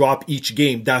as you drop each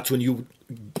game, that's when you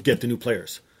get the new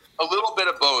players? A little bit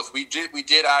of both. We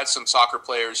did add some soccer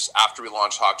players after we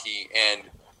launched hockey, and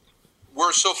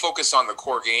we're so focused on the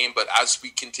core game. But as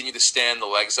we continue to stand the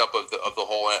legs up of the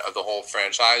whole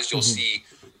franchise, you'll see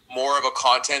more of a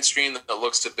content stream that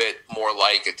looks a bit more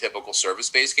like a typical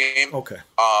service-based game. Okay.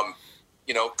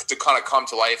 To kind of come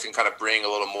to life and kind of bring a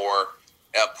little more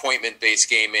appointment-based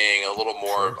gaming, a little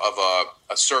more of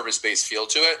a service-based feel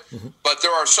to it. But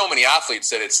there are so many athletes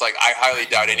that it's like I highly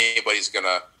doubt anybody's going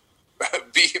to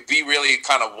be really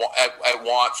kind of at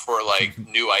want for like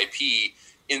new IP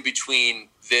in between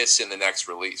this and the next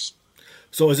release.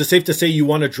 So is it safe to say you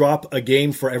want to drop a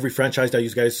game for every franchise that you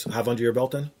guys have under your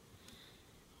belt then?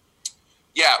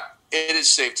 Yeah, it is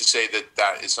safe to say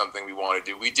that is something we want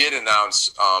to do. We did announce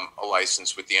a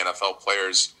license with the NFL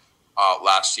players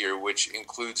last year, which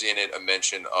includes in it a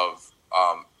mention of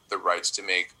the rights to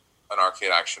make an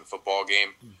arcade action football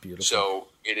game. Beautiful. So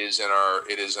it is in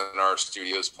our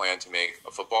studio's plan to make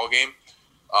a football game.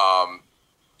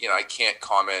 I can't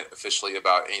comment officially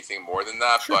about anything more than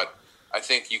that, but I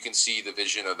think you can see the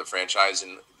vision of the franchise,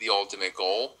 and the ultimate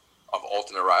goal of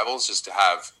Ultimate Rivals is to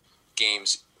have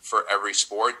games for every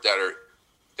sport that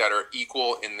are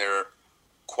equal in their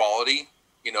quality.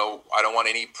 I don't want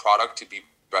any product to be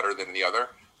better than the other.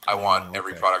 I want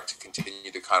every product to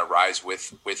continue to kind of rise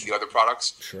with the other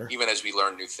products. Even as we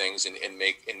learn new things and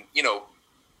make and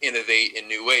innovate in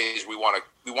new ways, we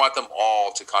want them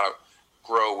all to kind of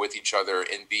grow with each other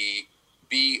and be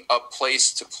a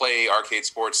place to play arcade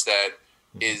sports that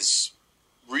is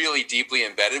really deeply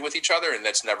embedded with each other, and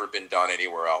that's never been done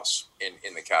anywhere else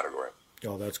in the category.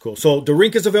 Oh, that's cool. So the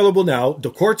rink is available now. The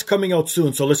court's coming out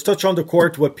soon. So let's touch on the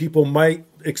court, what people might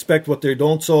expect, what they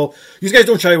don't. So you guys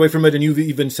don't shy away from it, and you've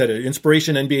even said it.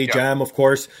 Inspiration, NBA Jam, of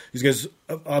course. You guys,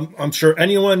 I'm sure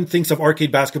anyone thinks of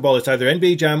arcade basketball, it's either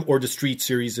NBA Jam or the Street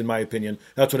Series, in my opinion.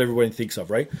 That's what everyone thinks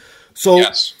of, right? So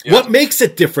what makes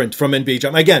it different from NBA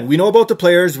Jam? Again, we know about the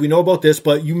players, we know about this,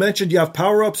 but you mentioned you have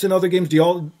power-ups in other games,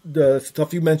 the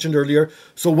stuff you mentioned earlier.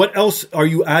 So what else are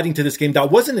you adding to this game that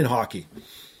wasn't in hockey?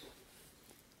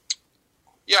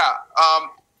 Yeah,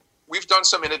 we've done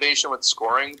some innovation with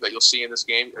scoring that you'll see in this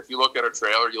game. If you look at our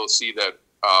trailer, you'll see that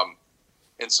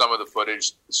in some of the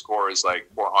footage, the score is like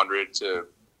 400 to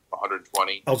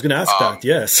 120. I was going to ask that.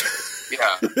 Yes.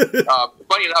 Yeah.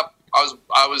 Funny enough,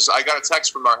 I got a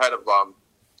text from our head of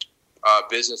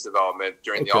business development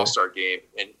during the All-Star game,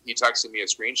 and he texted me a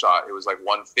screenshot. It was like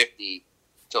 150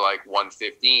 to like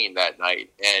 1:15 that night.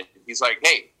 And he's like,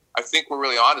 hey, I think we're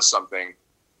really onto something,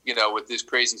 with these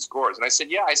crazy scores. And I said,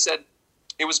 yeah,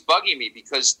 it was bugging me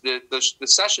because the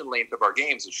session length of our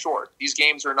games is short. These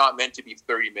games are not meant to be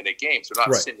 30-minute games. They're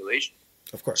not simulation.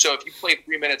 Of course. So if you play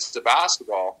 3 minutes of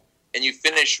basketball and you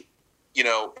finish,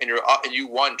 and you're up and you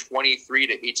won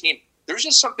 23-18, there's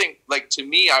just something like, to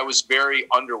me, I was very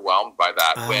underwhelmed by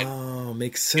that. Oh,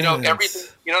 makes sense. Everything,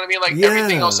 you know what I mean? Like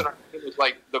everything else in our game was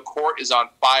like, the court is on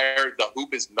fire, the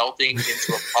hoop is melting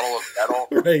into a puddle of metal,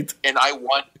 right? And I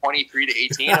won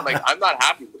 23-18. I'm like, I'm not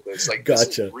happy with this. Like, gotcha.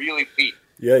 This is really weak.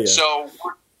 Yeah. So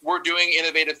we're doing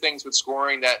innovative things with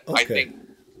scoring that I think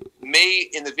may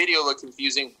in the video look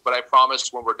confusing, but I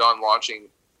promise when we're done launching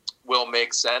will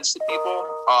make sense to people.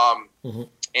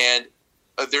 And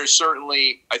there's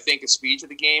certainly, I think, a speed to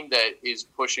the game that is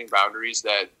pushing boundaries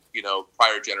that,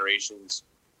 prior generations,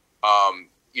 for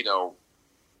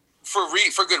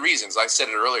good reasons. I said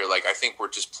it earlier, like, I think we're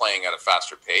just playing at a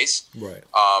faster pace. Right.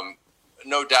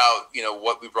 No doubt,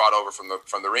 what we brought over from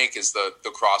the rink is the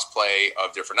cross play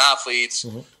of different athletes.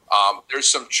 There's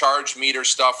some charge meter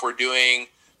stuff we're doing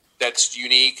that's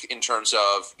unique in terms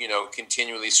of,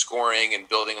 continually scoring and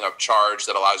building up charge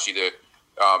that allows you to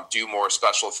do more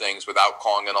special things without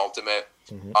calling an ultimate,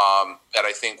 that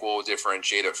I think will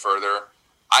differentiate it further.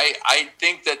 I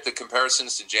think that the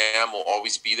comparisons to Jam will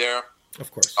always be there.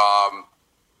 Of course.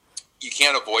 You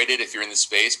can't avoid it if you're in the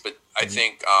space, but I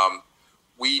think I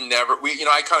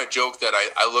kind of joke that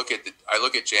I look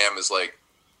at Jam as like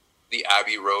the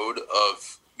Abbey Road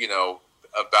of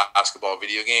basketball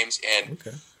video games, and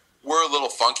we're a little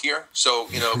funkier, so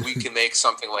we can make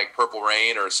something like Purple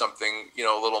Rain or something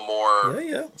a little more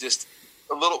just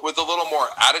with a little more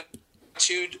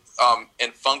attitude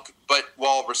and funk, but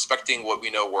while respecting what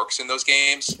we know works in those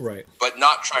games, right? But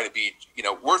not trying to be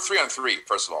we're 3-on-3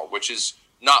 first of all, which is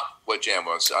not what Jam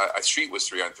was. Street was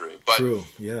 3-on-3, but true.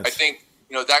 Yes. I think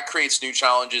that creates new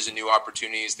challenges and new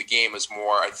opportunities. The game is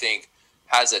more, I think,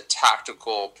 has a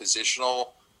tactical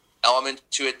positional element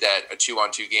to it that a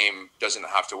 2-on-2 game doesn't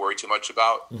have to worry too much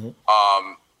about.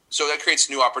 So that creates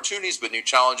new opportunities, but new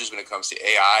challenges when it comes to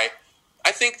AI.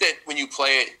 I think that when you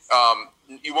play it,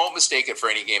 you won't mistake it for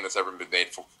any game that's ever been made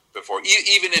before.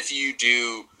 Even if you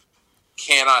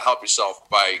cannot help yourself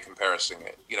by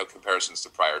comparisons to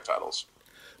prior titles.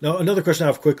 Now, another question I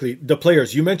have quickly. The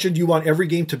players, you mentioned you want every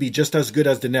game to be just as good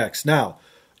as the next. Now,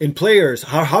 in players,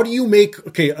 how do you make,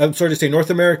 I'm sorry to say, North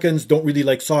Americans don't really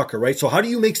like soccer, right? So how do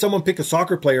you make someone pick a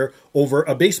soccer player over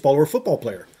a baseball or football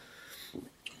player?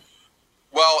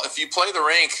 Well, if you play the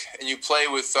rink and you play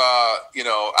with,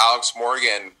 Alex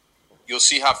Morgan, you'll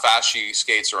see how fast she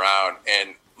skates around.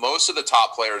 And most of the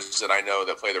top players that I know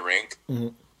that play the rink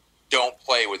don't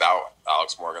play without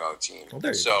Alex Morgan on the team. Oh,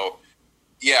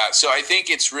 so I think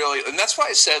it's really, and that's why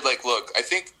I said, like, look, I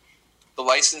think the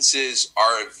licenses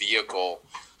are a vehicle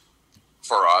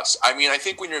for us. I mean, I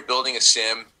think when you're building a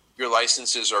sim, your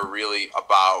licenses are really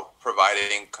about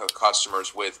providing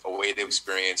customers with a way to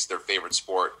experience their favorite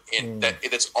sport, and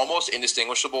that's almost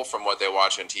indistinguishable from what they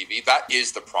watch on TV. That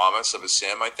is the promise of a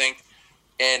sim, I think.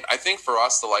 And I think for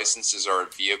us, the licenses are a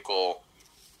vehicle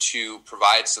to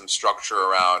provide some structure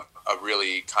around a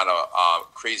really kind of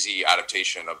crazy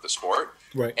adaptation of the sport,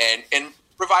 right? And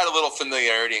provide a little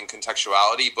familiarity and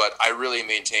contextuality. But I really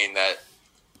maintain that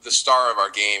the star of our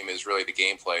game is really the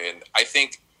gameplay. And I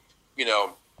think,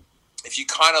 if you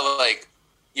kind of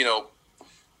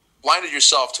blinded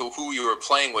yourself to who you were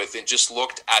playing with and just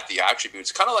looked at the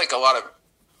attributes, kind of like a lot of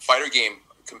fighter game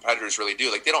competitors really do.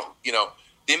 Like, they don't,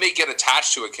 they may get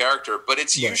attached to a character, but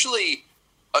it's usually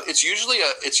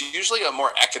a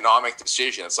more economic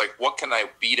decision. It's like, what can I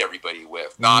beat everybody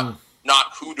with? Not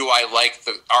who do I like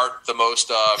the art the most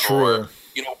of, or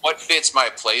what fits my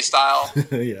play style.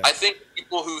 I think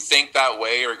people who think that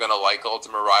way are going to like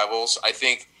Ultimate Rivals. I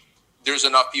think there's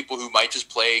enough people who might just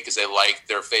play because they like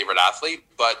their favorite athlete,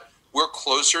 but we're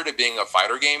closer to being a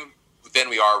fighter game than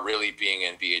we are really being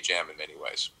NBA Jam in many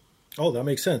ways. Oh, that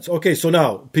makes sense. Okay, so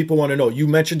now people want to know. You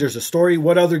mentioned there's a story.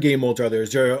 What other game modes are there?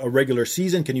 Is there a regular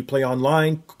season? Can you play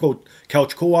online,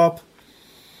 couch co-op?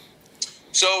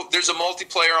 So there's a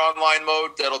multiplayer online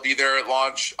mode that'll be there at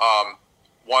launch.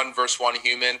 1 versus 1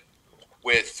 human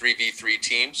with 3v3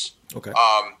 teams. Okay.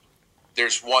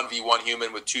 There's 1v1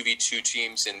 human with 2v2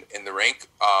 teams in the rink.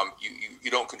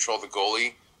 You don't control the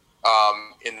goalie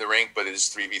in the rink, but it is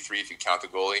 3v3 if you count the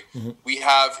goalie. We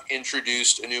have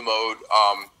introduced a new mode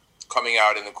coming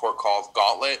out in the court called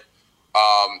Gauntlet.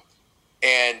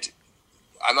 And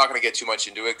I'm not going to get too much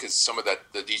into it because some of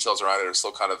the details around it are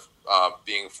still kind of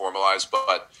being formalized.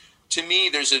 But to me,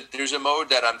 there's a mode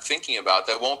that I'm thinking about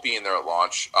that won't be in there at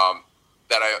launch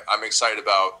that I'm excited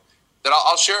about. That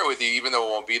I'll share it with you, even though it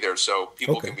won't be there, so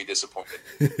people can be disappointed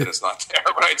that it's not there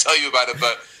when I tell you about it.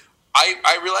 But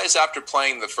I realized after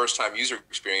playing the first time user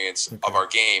experience of our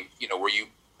game, where you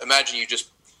imagine you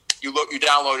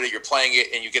download it, you're playing it,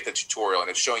 and you get the tutorial, and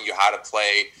it's showing you how to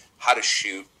play, how to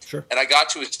shoot. Sure. And I got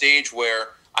to a stage where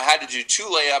I had to do 2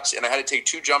 layups, and I had to take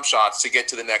 2 jump shots to get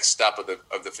to the next step of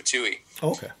the fatui.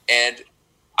 Okay. And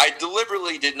I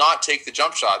deliberately did not take the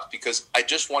jump shots because I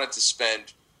just wanted to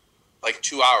spend like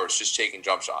 2 hours just taking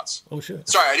jump shots. Oh, shit.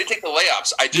 Sorry, I didn't take the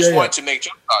layups. I just wanted to make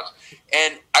jump shots.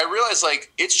 And I realized,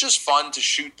 like, it's just fun to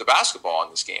shoot the basketball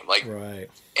in this game. Like, right.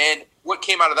 And what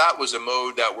came out of that was a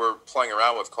mode that we're playing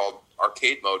around with called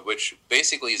arcade mode, which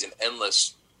basically is an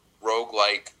endless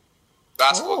roguelike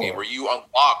basketball game where you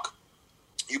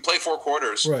play 4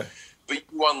 quarters, right. but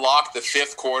you unlock the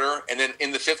 5th quarter, and then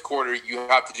in the 5th quarter, you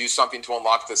have to do something to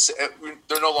unlock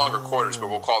they're no longer quarters, but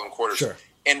we'll call them quarters. Sure.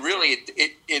 And really,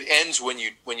 it ends when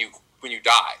you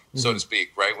die, so to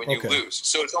speak, right? When you lose.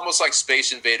 So it's almost like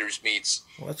Space Invaders meets.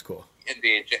 Well, that's cool.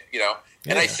 NBA,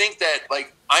 And I think that,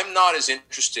 like, I'm not as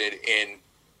interested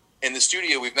in the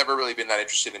studio. We've never really been that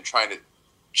interested in trying to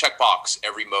check box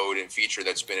every mode and feature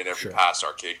that's been in every past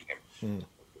arcade game.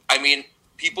 I mean,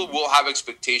 people will have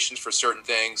expectations for certain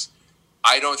things.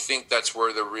 I don't think that's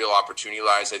where the real opportunity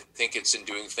lies. I think it's in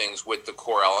doing things with the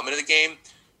core element of the game.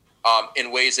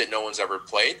 In ways that no one's ever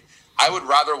played. I would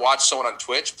rather watch someone on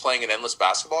Twitch playing an endless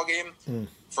basketball game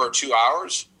for 2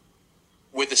 hours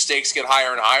with the stakes get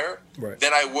higher and higher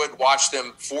than I would watch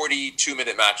them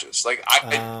 42-minute matches. Like,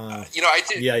 I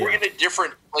think we're in a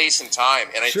different place and time,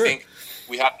 and I think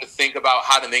we have to think about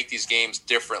how to make these games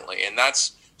differently, and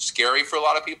that's scary for a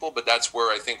lot of people, but that's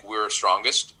where I think we're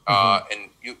strongest, and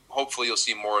hopefully you'll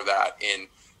see more of that in,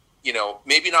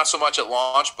 maybe not so much at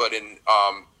launch, but in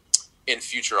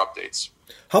future updates.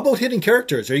 How about hidden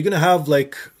characters? Are you going to have,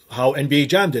 like how NBA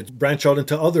Jam did, branch out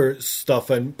into other stuff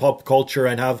and pop culture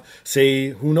and have, say,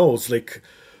 who knows, like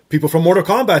people from Mortal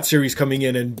Kombat series coming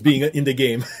in and being in the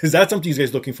game? Is that something you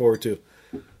guys looking forward to?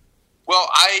 Well,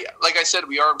 like I said,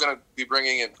 we are going to be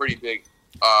bringing in pretty big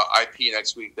IP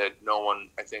next week that no one,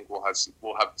 I think, will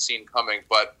have seen coming.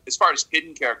 But as far as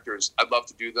hidden characters, I'd love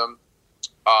to do them.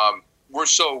 We're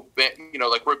so,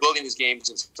 we're building these games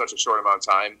in such a short amount of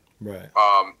time. Right.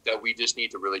 That we just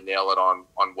need to really nail it on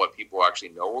what people actually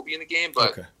know will be in the game.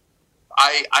 But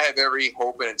I have every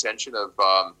hope and intention of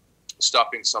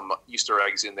stuffing some Easter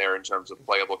eggs in there in terms of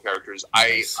playable characters.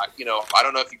 Nice. I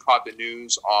don't know if you caught the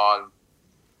news on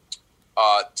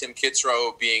Tim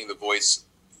Kitzrow being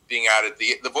added.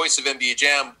 The voice of NBA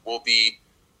Jam will be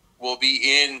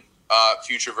in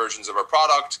future versions of our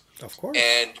product. Of course.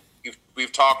 And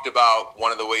we've talked about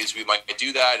one of the ways we might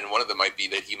do that, and one of them might be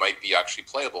that he might be actually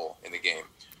playable in the game.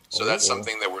 So that's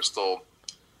something that we're still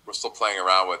playing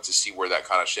around with to see where that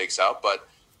kind of shakes out. But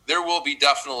there will be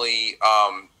definitely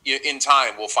in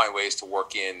time we'll find ways to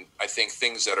work in, I think,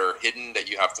 things that are hidden that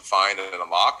you have to find and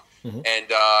unlock, and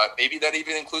maybe that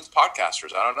even includes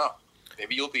podcasters. I don't know.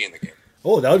 Maybe you'll be in the game.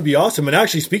 Oh, that would be awesome. And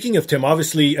actually, speaking of Tim,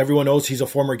 obviously everyone knows he's a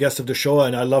former guest of the show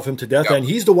and I love him to death. Yep. And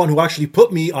he's the one who actually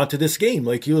put me onto this game.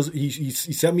 Like he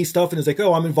sent me stuff and he's like,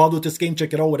 oh, I'm involved with this game.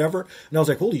 Check it out, whatever. And I was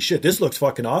like, holy shit, this looks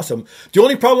fucking awesome. The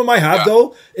only problem I have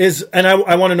though is, and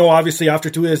I want to know obviously after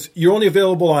too, is you're only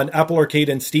available on Apple Arcade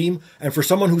and Steam. And for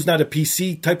someone who's not a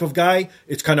PC type of guy,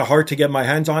 it's kind of hard to get my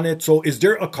hands on it. So is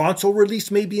there a console release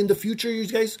maybe in the future you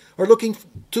guys are looking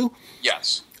to?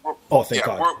 Yes. Thank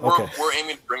God. We're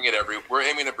aiming to bring it We're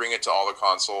aiming to bring it to all the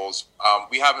consoles.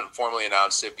 We haven't formally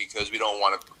announced it because we don't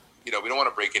want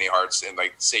to break any hearts and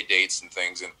like say dates and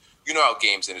things. And you know how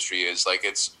games industry is. Like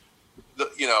it's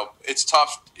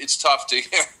tough. It's tough to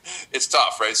it's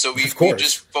tough, right? So we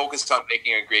just focused on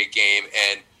making a great game,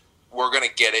 and we're going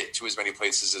to get it to as many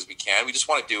places as we can. We just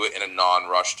want to do it in a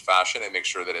non-rushed fashion and make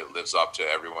sure that it lives up to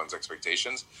everyone's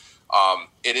expectations.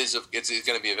 It's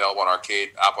going to be available on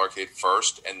Apple Arcade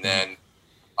first, and then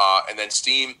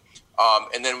Steam,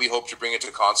 and then we hope to bring it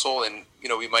to console. And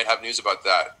we might have news about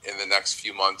that in the next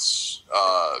few months.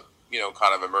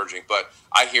 Kind of emerging. But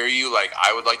I hear you. Like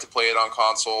I would like to play it on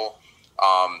console.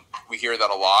 We hear that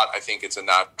a lot. I think it's a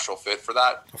natural fit for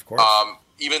that. Of course.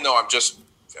 Even though I'm just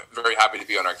very happy to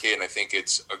be on arcade, and I think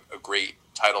it's a great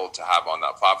title to have on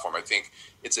that platform. I think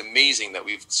it's amazing that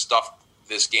we've stuffed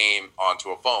this game onto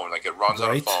a phone. Like it runs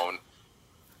on a phone,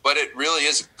 but it really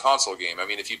is a console game. I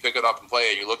mean, if you pick it up and play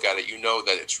it, you look at it, you know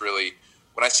that it's really,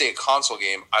 when I say a console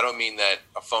game, I don't mean that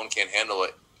a phone can't handle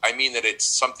it. I mean that it's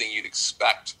something you'd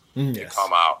expect to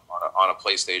come out on a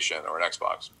PlayStation or an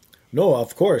Xbox. No,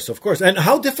 of course, of course. And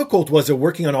how difficult was it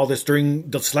working on all this during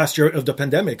this last year of the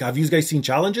pandemic? Have you guys seen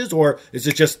challenges, or is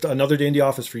it just another day in the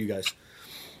office for you guys?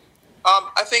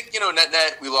 I think,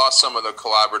 net, we lost some of the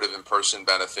collaborative in-person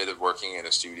benefit of working in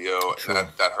a studio, True. and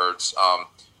that hurts.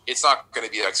 It's not going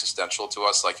to be existential to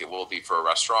us like it will be for a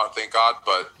restaurant, thank God.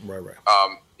 But, Right.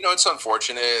 it's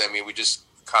unfortunate. I mean, we just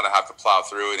kind of have to plow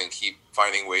through it and keep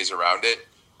finding ways around it.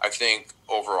 I think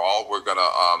overall we're going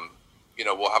to,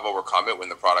 we'll have overcome it when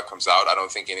the product comes out. I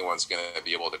don't think anyone's going to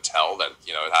be able to tell that,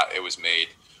 it was made,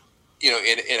 in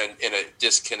a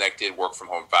disconnected work from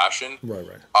home fashion. Right.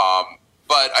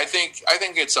 But I think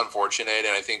it's unfortunate,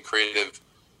 and I think creative,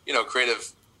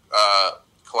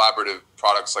 collaborative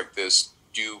products like this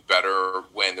do better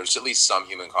when there's at least some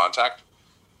human contact.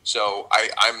 So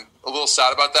I'm a little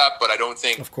sad about that, but I don't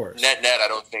think, of course, net, I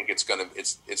don't think it's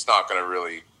not gonna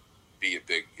really be a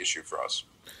big issue for us.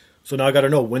 So now I got to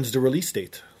know, when's the release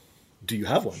date? Do you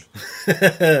have one? We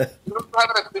don't have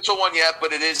an official one yet,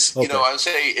 but it is. Okay. I would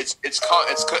say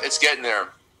it's getting there.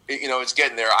 It's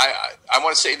getting there. I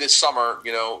want to say this summer,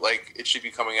 it should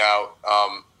be coming out,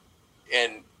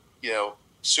 and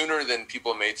sooner than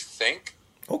people may think.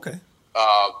 Okay.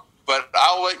 But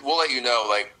we'll let you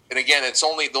know. And again, the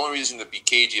only reason to be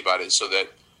cagey about it is so that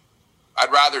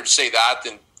I'd rather say that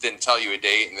than tell you a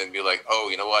date and then be like, oh,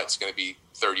 you know what, it's going to be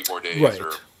 30 more days. Right.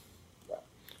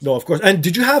 No, of course. And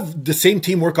did you have the same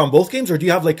team work on both games, or do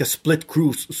you have like a split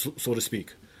crew, so to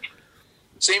speak?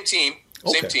 Same team.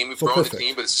 Okay. Same team. We've So grown perfect. the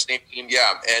team, but it's the same team.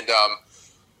 Yeah. And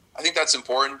I think that's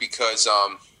important because,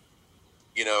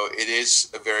 it is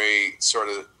a very sort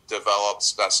of developed,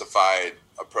 specified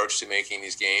approach to making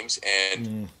these games.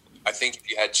 And I think if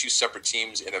you had two separate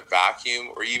teams in a vacuum,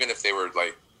 or even if they were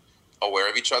aware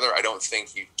of each other, I don't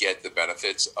think you'd get the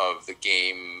benefits of the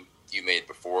game you made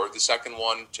before the second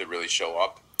one to really show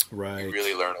up. Right. You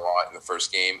really learn a lot in the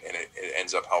first game, and it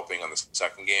ends up helping on the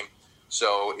second game.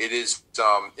 So it is.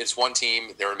 It's one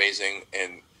team. They're amazing,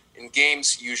 and in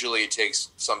games, usually it takes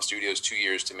some studios 2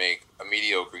 years to make a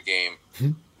mediocre game.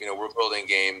 We're building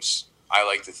games. I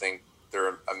like to think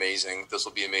they're amazing. This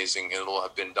will be amazing, and it'll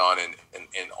have been done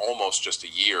in almost just a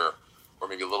year, or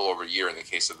maybe a little over a year in the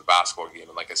case of the basketball game.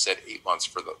 And like I said, 8 months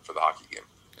for the hockey game.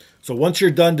 So once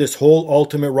you're done this whole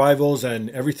Ultimate Rivals and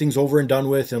everything's over and done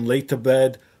with and laid to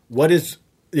bed, what is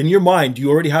in your mind? Do you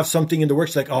already have something in the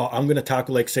works? Like, oh, I'm going to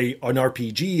tackle, like, say, an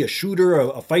RPG, a shooter,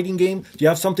 a fighting game. Do you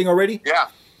have something already? Yeah,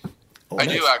 I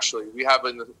nice. do actually. We have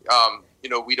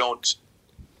we don't.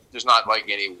 There's not like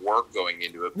any work going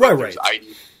into it. But Right.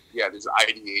 There's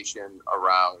ideation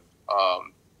around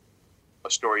a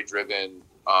story-driven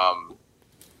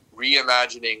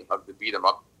reimagining of the beat 'em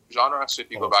up genre. So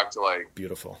if you go back to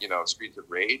beautiful, Streets of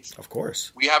Rage, of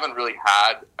course, we haven't really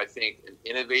had, I think, an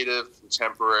innovative,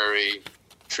 contemporary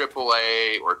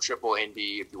AAA or triple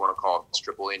indie, if you want to call it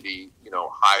triple indie,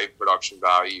 high production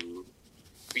value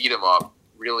beat 'em up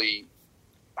really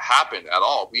happen at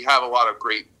all. We have a lot of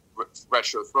great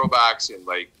retro throwbacks and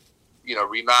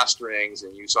remasterings,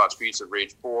 and you saw Streets of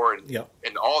Rage 4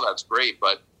 and all that's great,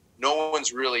 but no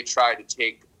one's really tried to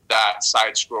take that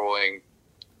side-scrolling,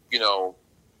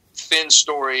 thin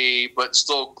story, but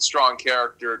still strong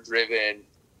character driven,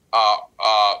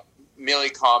 melee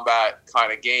combat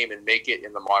kind of game and make it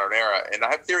in the modern era. And I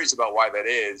have theories about why that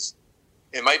is.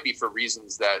 It might be for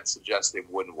reasons that suggest it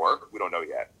wouldn't work. We don't know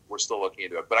yet. We're still looking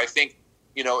into it. But I think,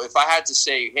 if I had to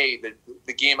say, hey,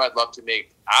 the game I'd love to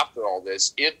make after all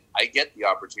this, if I get the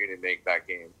opportunity to make that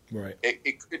game, right,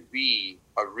 it could be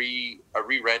a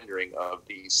re-rendering of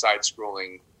the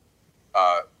side-scrolling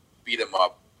beat 'em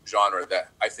up genre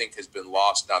that I think has been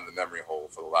lost down the memory hole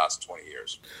for the last 20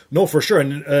 years. No, for sure.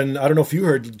 And I don't know if you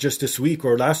heard just this week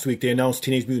or last week, they announced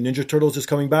Teenage Mutant Ninja Turtles is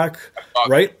coming back,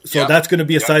 right? So that's going to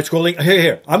be a side-scrolling.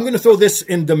 Here, I'm going to throw this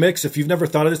in the mix. If you've never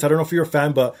thought of this, I don't know if you're a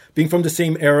fan, but being from the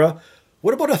same era,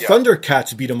 what about a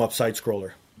Thundercats beat-em-up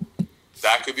side-scroller?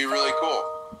 That could be really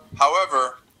cool.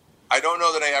 However, I don't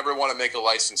know that I ever want to make a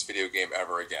licensed video game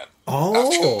ever again.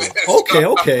 Oh,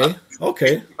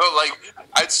 okay.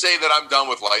 I'd say that I'm done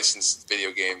with licensed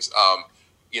video games.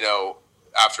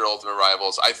 After Ultimate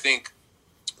Rivals, I think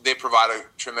they provide a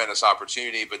tremendous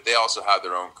opportunity, but they also have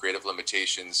their own creative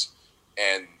limitations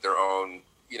and their own.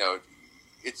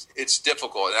 It's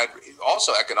difficult, and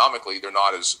also economically, they're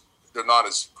not as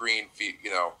green,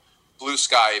 blue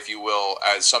sky, if you will,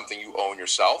 as something you own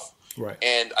yourself. Right.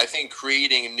 And I think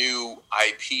creating new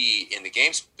IP in the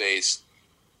game space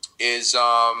is,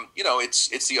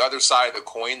 it's the other side of the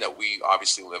coin that we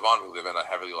obviously live on. We live in a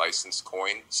heavily licensed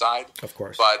coin side. Of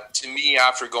course. But to me,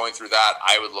 after going through that,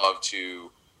 I would love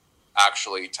to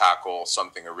actually tackle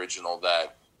something original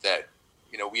that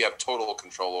we have total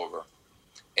control over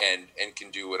and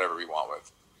can do whatever we want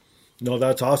with. No,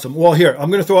 that's awesome. Well, here, I'm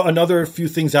going to throw another few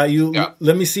things at you. Yeah.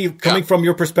 Let me see, coming from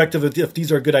your perspective, if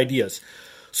these are good ideas.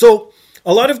 So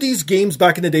a lot of these games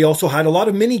back in the day also had a lot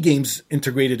of mini games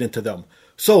integrated into them.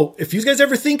 So if you guys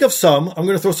ever think of some, I'm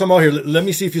going to throw some out here. Let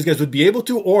me see if you guys would be able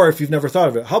to, or if you've never thought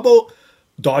of it. How about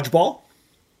dodgeball?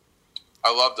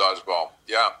 I love dodgeball.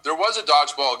 Yeah. There was a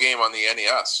dodgeball game on the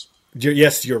NES.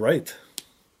 Yes, you're right.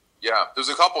 Yeah. There's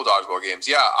a couple dodgeball games.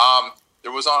 Yeah.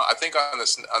 There was I think on the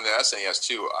SNES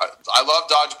too. I love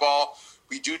dodgeball.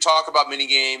 We do talk about mini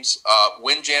games.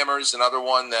 Windjammer's another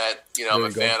one that I'm a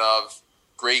fan of.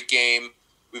 Great game.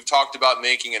 We've talked about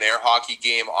making an air hockey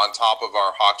game on top of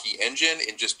our hockey engine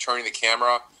and just turning the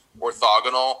camera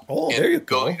orthogonal. Oh, there you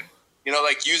go.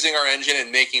 Like using our engine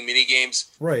and making mini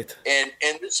games. Right. And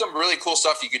there's some really cool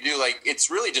stuff you could do. Like,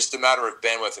 it's really just a matter of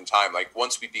bandwidth and time. Like,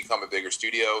 once we become a bigger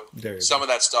studio, some of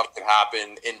that stuff could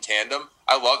happen in tandem.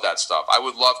 I love that stuff. I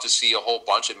would love to see a whole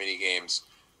bunch of mini games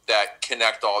that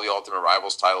connect all the Ultimate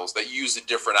Rivals titles that use the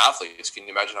different athletes. Can you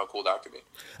imagine how cool that could be?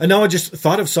 And now I just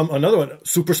thought of another one,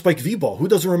 Super Spike V-Ball. Who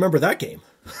doesn't remember that game?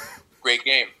 Great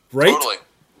game. Right? Totally.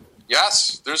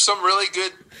 Yes. There's some really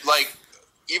good,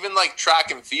 even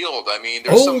track and field. I mean,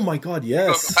 there's my God,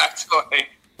 yes. Go back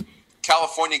to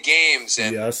California Games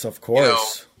and yes, of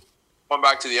course. Going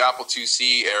back to the Apple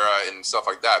IIc era and stuff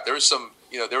like that. There was some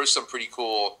pretty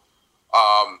cool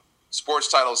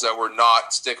sports titles that were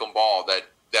not stick and ball that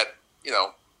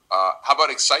how about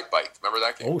Excite Bike? Remember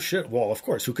that game? Oh shit! Well, of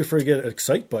course. Who could forget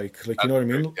Excite Bike? You know what I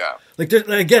mean? Yeah.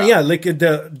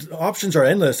 The options are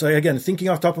endless. Again, thinking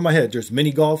off the top of my head, there's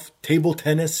mini golf, table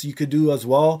tennis you could do as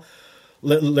well.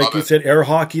 Like you said, air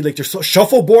hockey. Like there's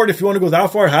shuffleboard if you want to go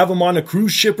that far. Have them on a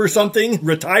cruise ship or something.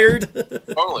 Retired.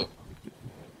 Totally.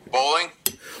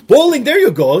 Bowling. There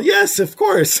you go. Yes, of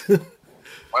course.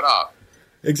 Why not?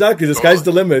 Exactly. The sky's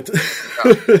the limit.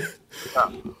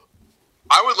 Yeah.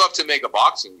 I would love to make a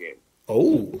boxing game.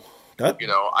 Oh, I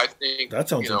think that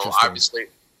sounds interesting. Obviously,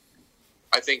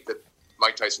 I think that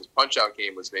Mike Tyson's Punch-Out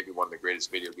game was maybe one of the greatest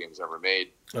video games ever made.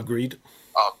 Agreed.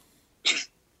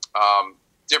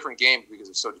 Different game because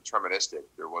it's so deterministic.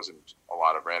 There wasn't a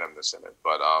lot of randomness in it,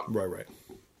 but right.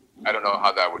 I don't know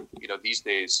how that would. These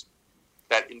days,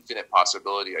 that infinite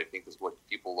possibility, I think, is what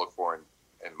people look for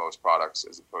in most products,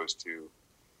 as opposed to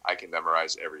I can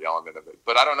memorize every element of it.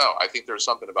 But I don't know. I think there's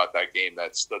something about that game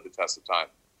that stood the test of time.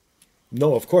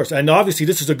 No, of course. And obviously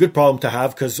this is a good problem to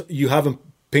have because you haven't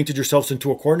painted yourselves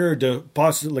into a corner.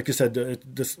 Like you said,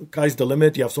 the sky's the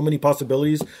limit. You have so many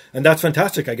possibilities. And that's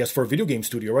fantastic, I guess, for a video game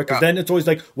studio, right? Because then it's always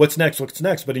like, what's next?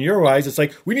 But in your eyes, it's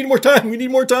like, we need more time.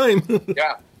 Yeah,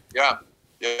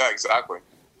 exactly.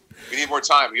 We need more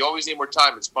time. We always need more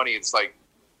time. It's funny. It's like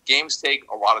games take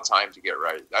a lot of time to get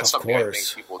right. That's something I think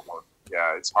people don't.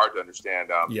 Yeah, it's hard to understand.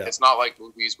 It's not like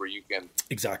movies where you can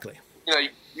exactly.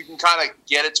 You can kind of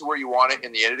get it to where you want it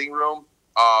in the editing room.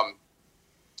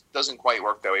 Doesn't quite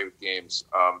work that way with games.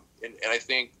 And I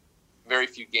think very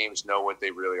few games know what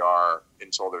they really are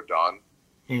until they're done.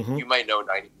 Mm-hmm. You might know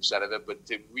 90% of it, but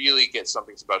to really get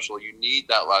something special, you need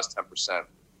that last 10%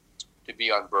 to be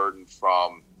unburdened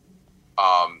from.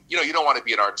 You don't want to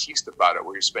be an artiste about it,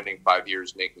 where you're spending 5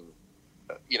 years making,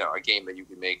 a game that you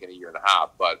can make in a year and a half,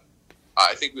 but.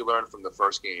 I think we learned from the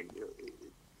first game,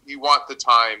 you want the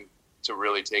time to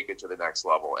really take it to the next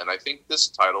level. And I think this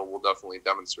title will definitely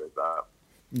demonstrate that.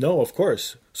 No, of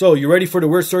course. So you ready for the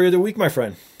weird story of the week, my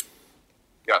friend?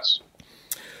 Yes.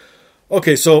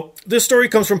 Okay, so this story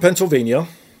comes from Pennsylvania.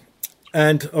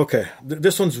 And, okay,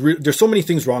 this one's there's so many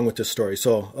things wrong with this story.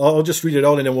 So I'll just read it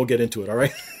out and then we'll get into it, all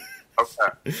right?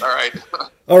 Okay, all right.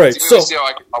 All right, so see how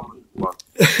I can help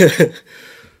you.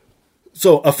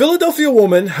 So, a Philadelphia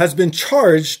woman has been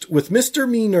charged with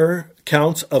misdemeanor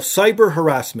counts of cyber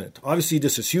harassment. Obviously,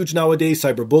 this is huge nowadays,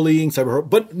 cyberbullying,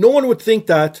 but no one would think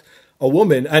that a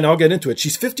woman, and I'll get into it,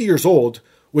 she's 50 years old,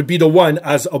 would be the one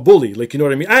as a bully. You know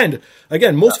what I mean? And,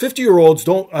 again, most 50-year-olds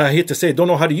I hate to say it, don't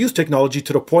know how to use technology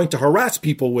to the point to harass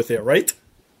people with it, right?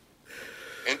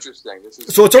 Interesting.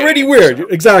 So, it's already weird.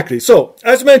 Exactly. So,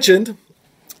 as mentioned,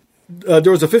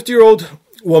 there was a 50-year-old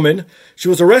woman. She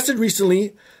was arrested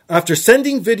recently after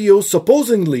sending videos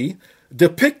supposedly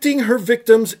depicting her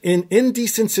victims in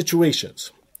indecent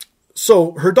situations.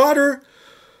 So her daughter,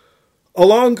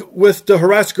 along with the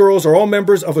harassed girls, are all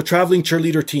members of a traveling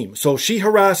cheerleader team. So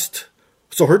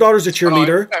her daughter's a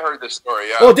cheerleader. I heard this story,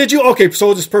 yeah. Oh, did you? Okay,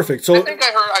 so it's perfect. So I may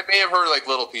have heard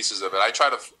little pieces of it. I try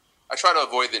to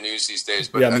avoid the news these days,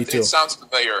 but me too. It sounds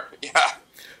familiar. Yeah.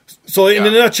 So in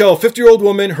a nutshell, 50-year-old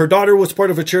woman, her daughter was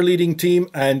part of a cheerleading team,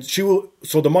 and so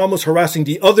the mom was harassing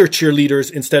the other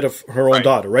cheerleaders instead of her own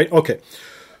daughter, right? Okay.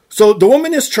 So the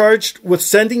woman is charged with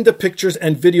sending the pictures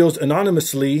and videos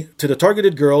anonymously to the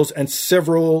targeted girls and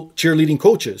several cheerleading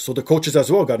coaches. So the coaches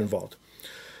as well got involved.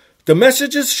 The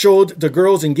messages showed the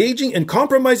girls engaging in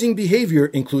compromising behavior,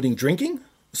 including drinking,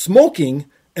 smoking,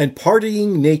 and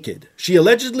partying naked. She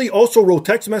allegedly also wrote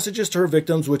text messages to her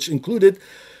victims, which included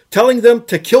telling them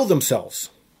to kill themselves.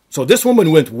 So this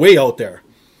woman went way out there.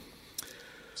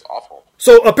 It's awful.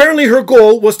 So apparently her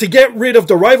goal was to get rid of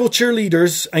the rival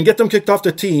cheerleaders and get them kicked off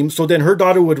the team, so then her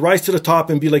daughter would rise to the top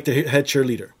and be like the head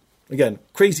cheerleader. Again,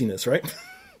 craziness, right?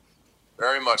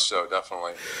 Very much so,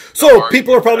 definitely. So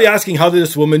people are probably asking, how did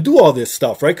this woman do all this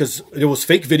stuff, right? Because it was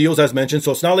fake videos, as mentioned.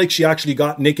 So it's not like she actually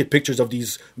got naked pictures of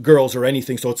these girls or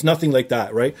anything. So it's nothing like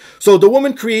that, right? So the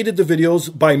woman created the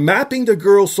videos by mapping the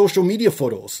girls' social media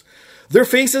photos. Their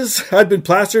faces had been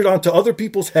plastered onto other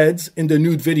people's heads in the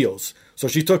nude videos. So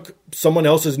she took someone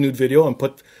else's nude video and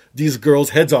put these girls'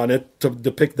 heads on it to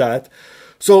depict that.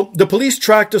 So the police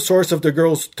tracked the source of the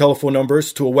girls' telephone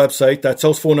numbers to a website that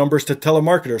sells phone numbers to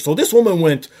telemarketers. So this woman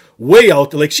went way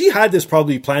out. Like, she had this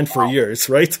probably planned for years,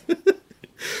 right?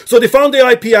 So they found the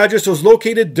IP address. It was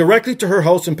located directly to her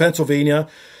house in Pennsylvania.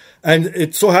 And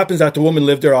it so happens that the woman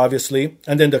lived there, obviously.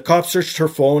 And then the cops searched her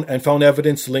phone and found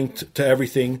evidence linked to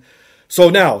everything. So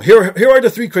now, here are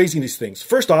the three craziest things.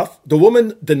 First off, the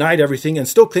woman denied everything and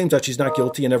still claims that she's not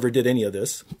guilty and never did any of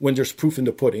this when there's proof in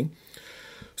the pudding.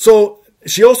 So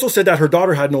she also said that her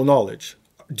daughter had no knowledge.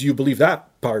 Do you believe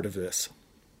that part of this?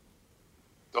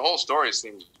 The whole story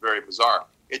seems very bizarre.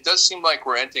 It does seem like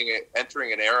we're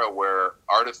entering an era where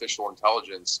artificial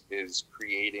intelligence is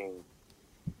creating,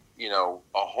 a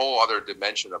whole other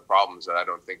dimension of problems that I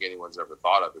don't think anyone's ever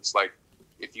thought of. It's like,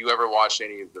 if you ever watch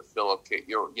any of the Philip K.,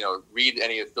 read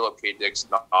any of Philip K. Dick's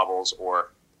novels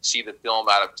or see the film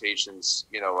adaptations,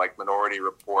 like Minority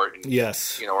Report, and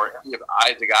yes, or any of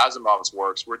Isaac Asimov's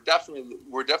works, we're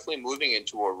definitely moving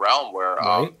into a realm where,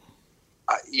 right.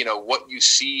 What you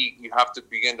see, you have to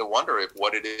begin to wonder if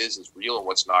what it is real and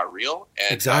what's not real.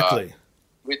 And exactly,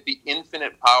 with the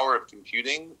infinite power of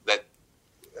computing that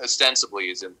ostensibly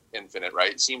is infinite,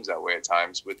 right? It seems that way at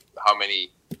times with how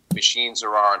many machines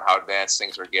there are and how advanced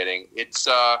things are getting.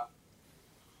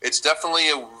 It's definitely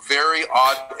a very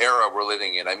odd era we're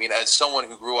living in. I mean, as someone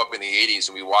who grew up in the 80s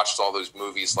and we watched all those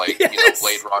movies like,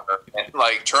 Blade Runner and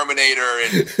like Terminator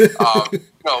and,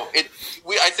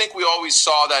 I think we always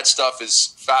saw that stuff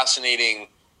as fascinating,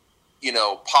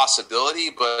 possibility,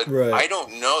 but right. I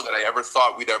don't know that I ever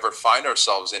thought we'd ever find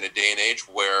ourselves in a day and age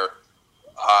where,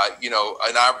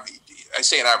 I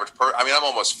say an average person. I mean, I'm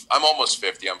almost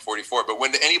 50. I'm 44. But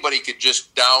when anybody could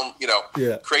just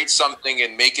create something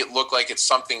and make it look like it's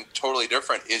something totally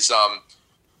different is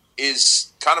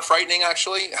kind of frightening,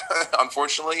 actually.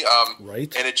 Unfortunately,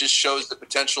 right. And it just shows the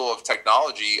potential of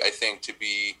technology, I think, to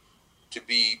be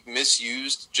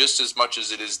misused just as much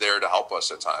as it is there to help us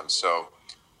at times. So.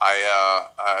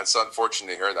 It's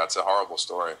unfortunate to hear. That's a horrible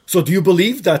story. So do you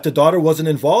believe that the daughter wasn't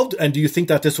involved? And do you think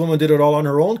that this woman did it all on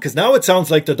her own? Because now it sounds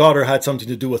like the daughter had something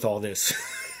to do with all this.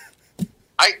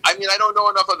 I mean, I don't know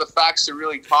enough of the facts to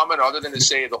really comment other than to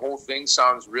say the whole thing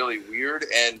sounds really weird.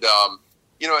 And,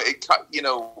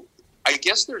 I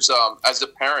guess there's, as a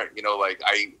parent,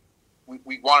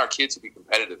 we want our kids to be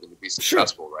competitive and to be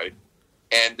successful, sure. Right?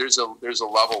 And there's a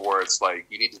level where it's like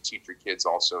you need to teach your kids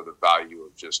also the value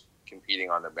of just competing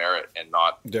on the merit and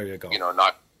not, there you go.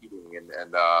 Not competing.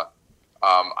 And I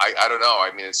don't know.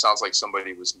 I mean, it sounds like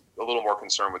somebody was a little more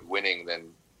concerned with winning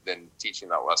than teaching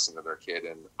that lesson to their kid.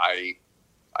 And I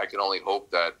can only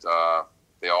hope that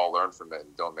they all learn from it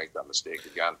and don't make that mistake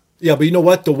again. Yeah, but you know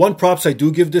what? The one props I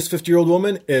do give this 50-year-old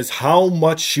woman is how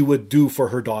much she would do for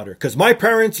her daughter. Because my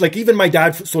parents, like even my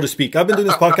dad, so to speak, I've been doing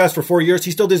this podcast for 4 years. He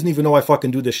still doesn't even know I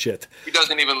fucking do this shit. He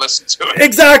doesn't even listen to it.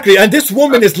 Exactly. And this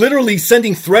woman is literally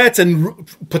sending threats and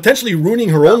potentially ruining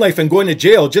her own life and going to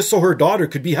jail just so her daughter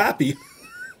could be happy.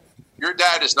 Your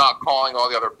dad is not calling all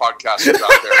the other podcasters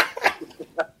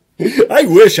out there. I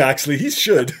wish, actually. He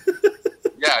should.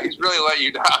 Yeah, he's really let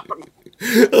you down.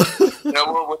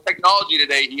 With technology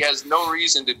today, he has no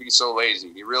reason to be so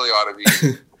lazy. He really ought to be.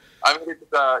 I mean,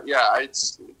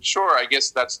 it's sure. I guess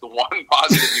that's the one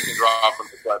positive you can draw from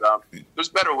it. But there's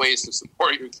better ways to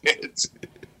support your kids.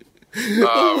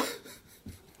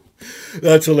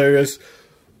 That's hilarious.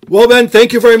 Well, Ben,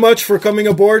 thank you very much for coming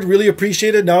aboard. Really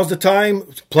appreciate it. Now's the time.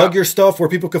 Plug your stuff, where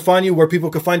people can find you, where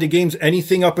people can find the games,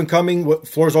 anything up and coming.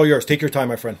 Floor's all yours. Take your time,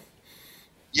 my friend.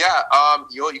 Yeah,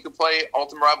 you can play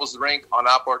Ultimate Rivals The Rink on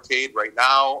Apple Arcade right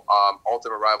now.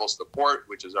 Ultimate Rivals The Port,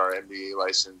 which is our NBA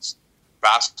licensed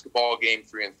basketball game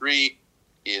 3-on-3,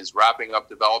 is wrapping up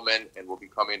development and will be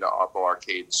coming to Apple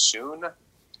Arcade soon.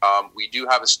 We do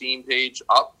have a Steam page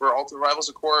up for Ultimate Rivals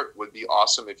The Court. Would be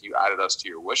awesome if you added us to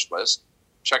your wish list.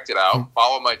 Checked it out.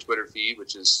 Follow my Twitter feed,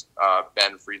 which is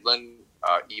Ben Friedland,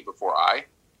 E before I.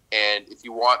 And if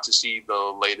you want to see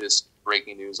the latest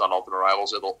breaking news on Ultimate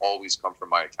Rivals, it'll always come from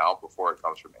my account before it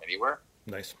comes from anywhere.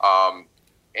 Nice.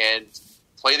 And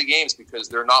play the games because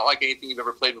they're not like anything you've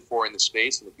ever played before in the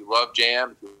space. And if you love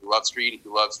Jam, if you love Street, if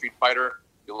you love Street Fighter,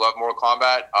 if you love Mortal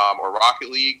Kombat or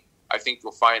Rocket League, I think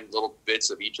you'll find little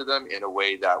bits of each of them in a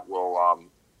way that will,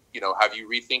 have you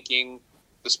rethinking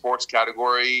the sports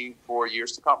category for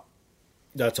years to come.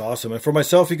 That's awesome. And for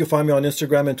myself, you can find me on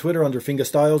Instagram and Twitter under Finger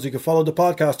Styles. You can follow the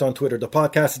podcast on Twitter, the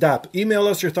podcast DAP. Email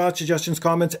us your thoughts, suggestions,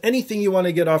 comments, anything you want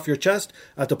to get off your chest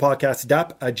at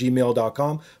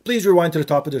thepodcastdap@gmail.com. Please rewind to the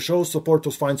top of the show. Support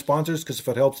those fine sponsors because if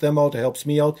it helps them out, it helps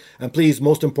me out. And please,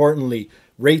 most importantly,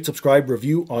 rate, subscribe,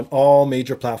 review on all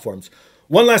major platforms.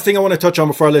 One last thing I want to touch on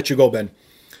before I let you go, Ben.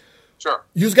 Sure.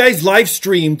 You guys live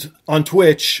streamed on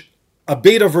Twitch a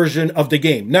beta version of the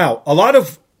game. Now, a lot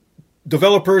of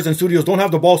developers and studios don't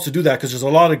have the balls to do that because there's a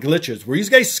lot of glitches. Were you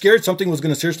guys scared something was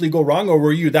going to seriously go wrong, or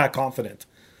were you that confident?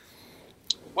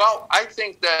 Well, I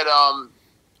think that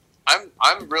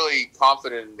I'm really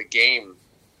confident in the game,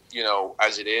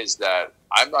 as it is, that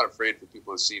I'm not afraid for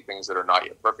people to see things that are not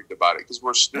yet perfect about it because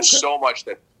there's so much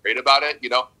that's great about it.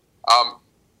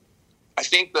 I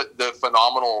think that the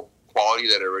phenomenal quality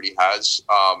that it already has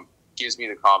gives me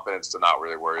the confidence to not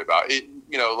really worry about it.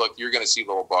 Look, you're going to see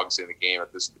little bugs in the game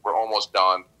at this. We're almost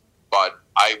done, but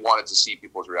I wanted to see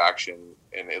people's reaction,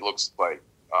 and it looks like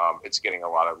it's getting a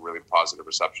lot of really positive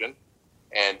reception.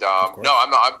 And no, I'm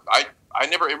not.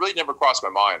 It really never crossed my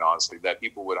mind, honestly, that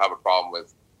people would have a problem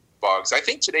with bugs. I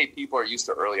think today people are used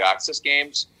to early access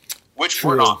games, which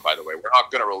we're not, by the way. We're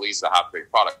not going to release a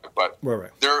half-baked product, but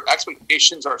their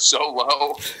expectations are so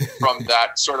low from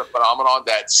that sort of phenomenon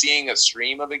that seeing a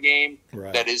stream of a game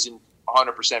that isn't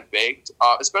 100% baked,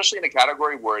 especially in a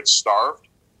category where it's starved,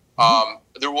 I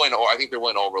think they're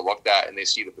willing to overlook that, and they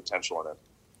see the potential in it.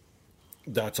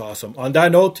 That's awesome. On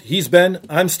that note, he's Ben.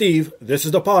 I'm Steve. This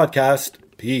is the podcast.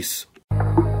 Peace.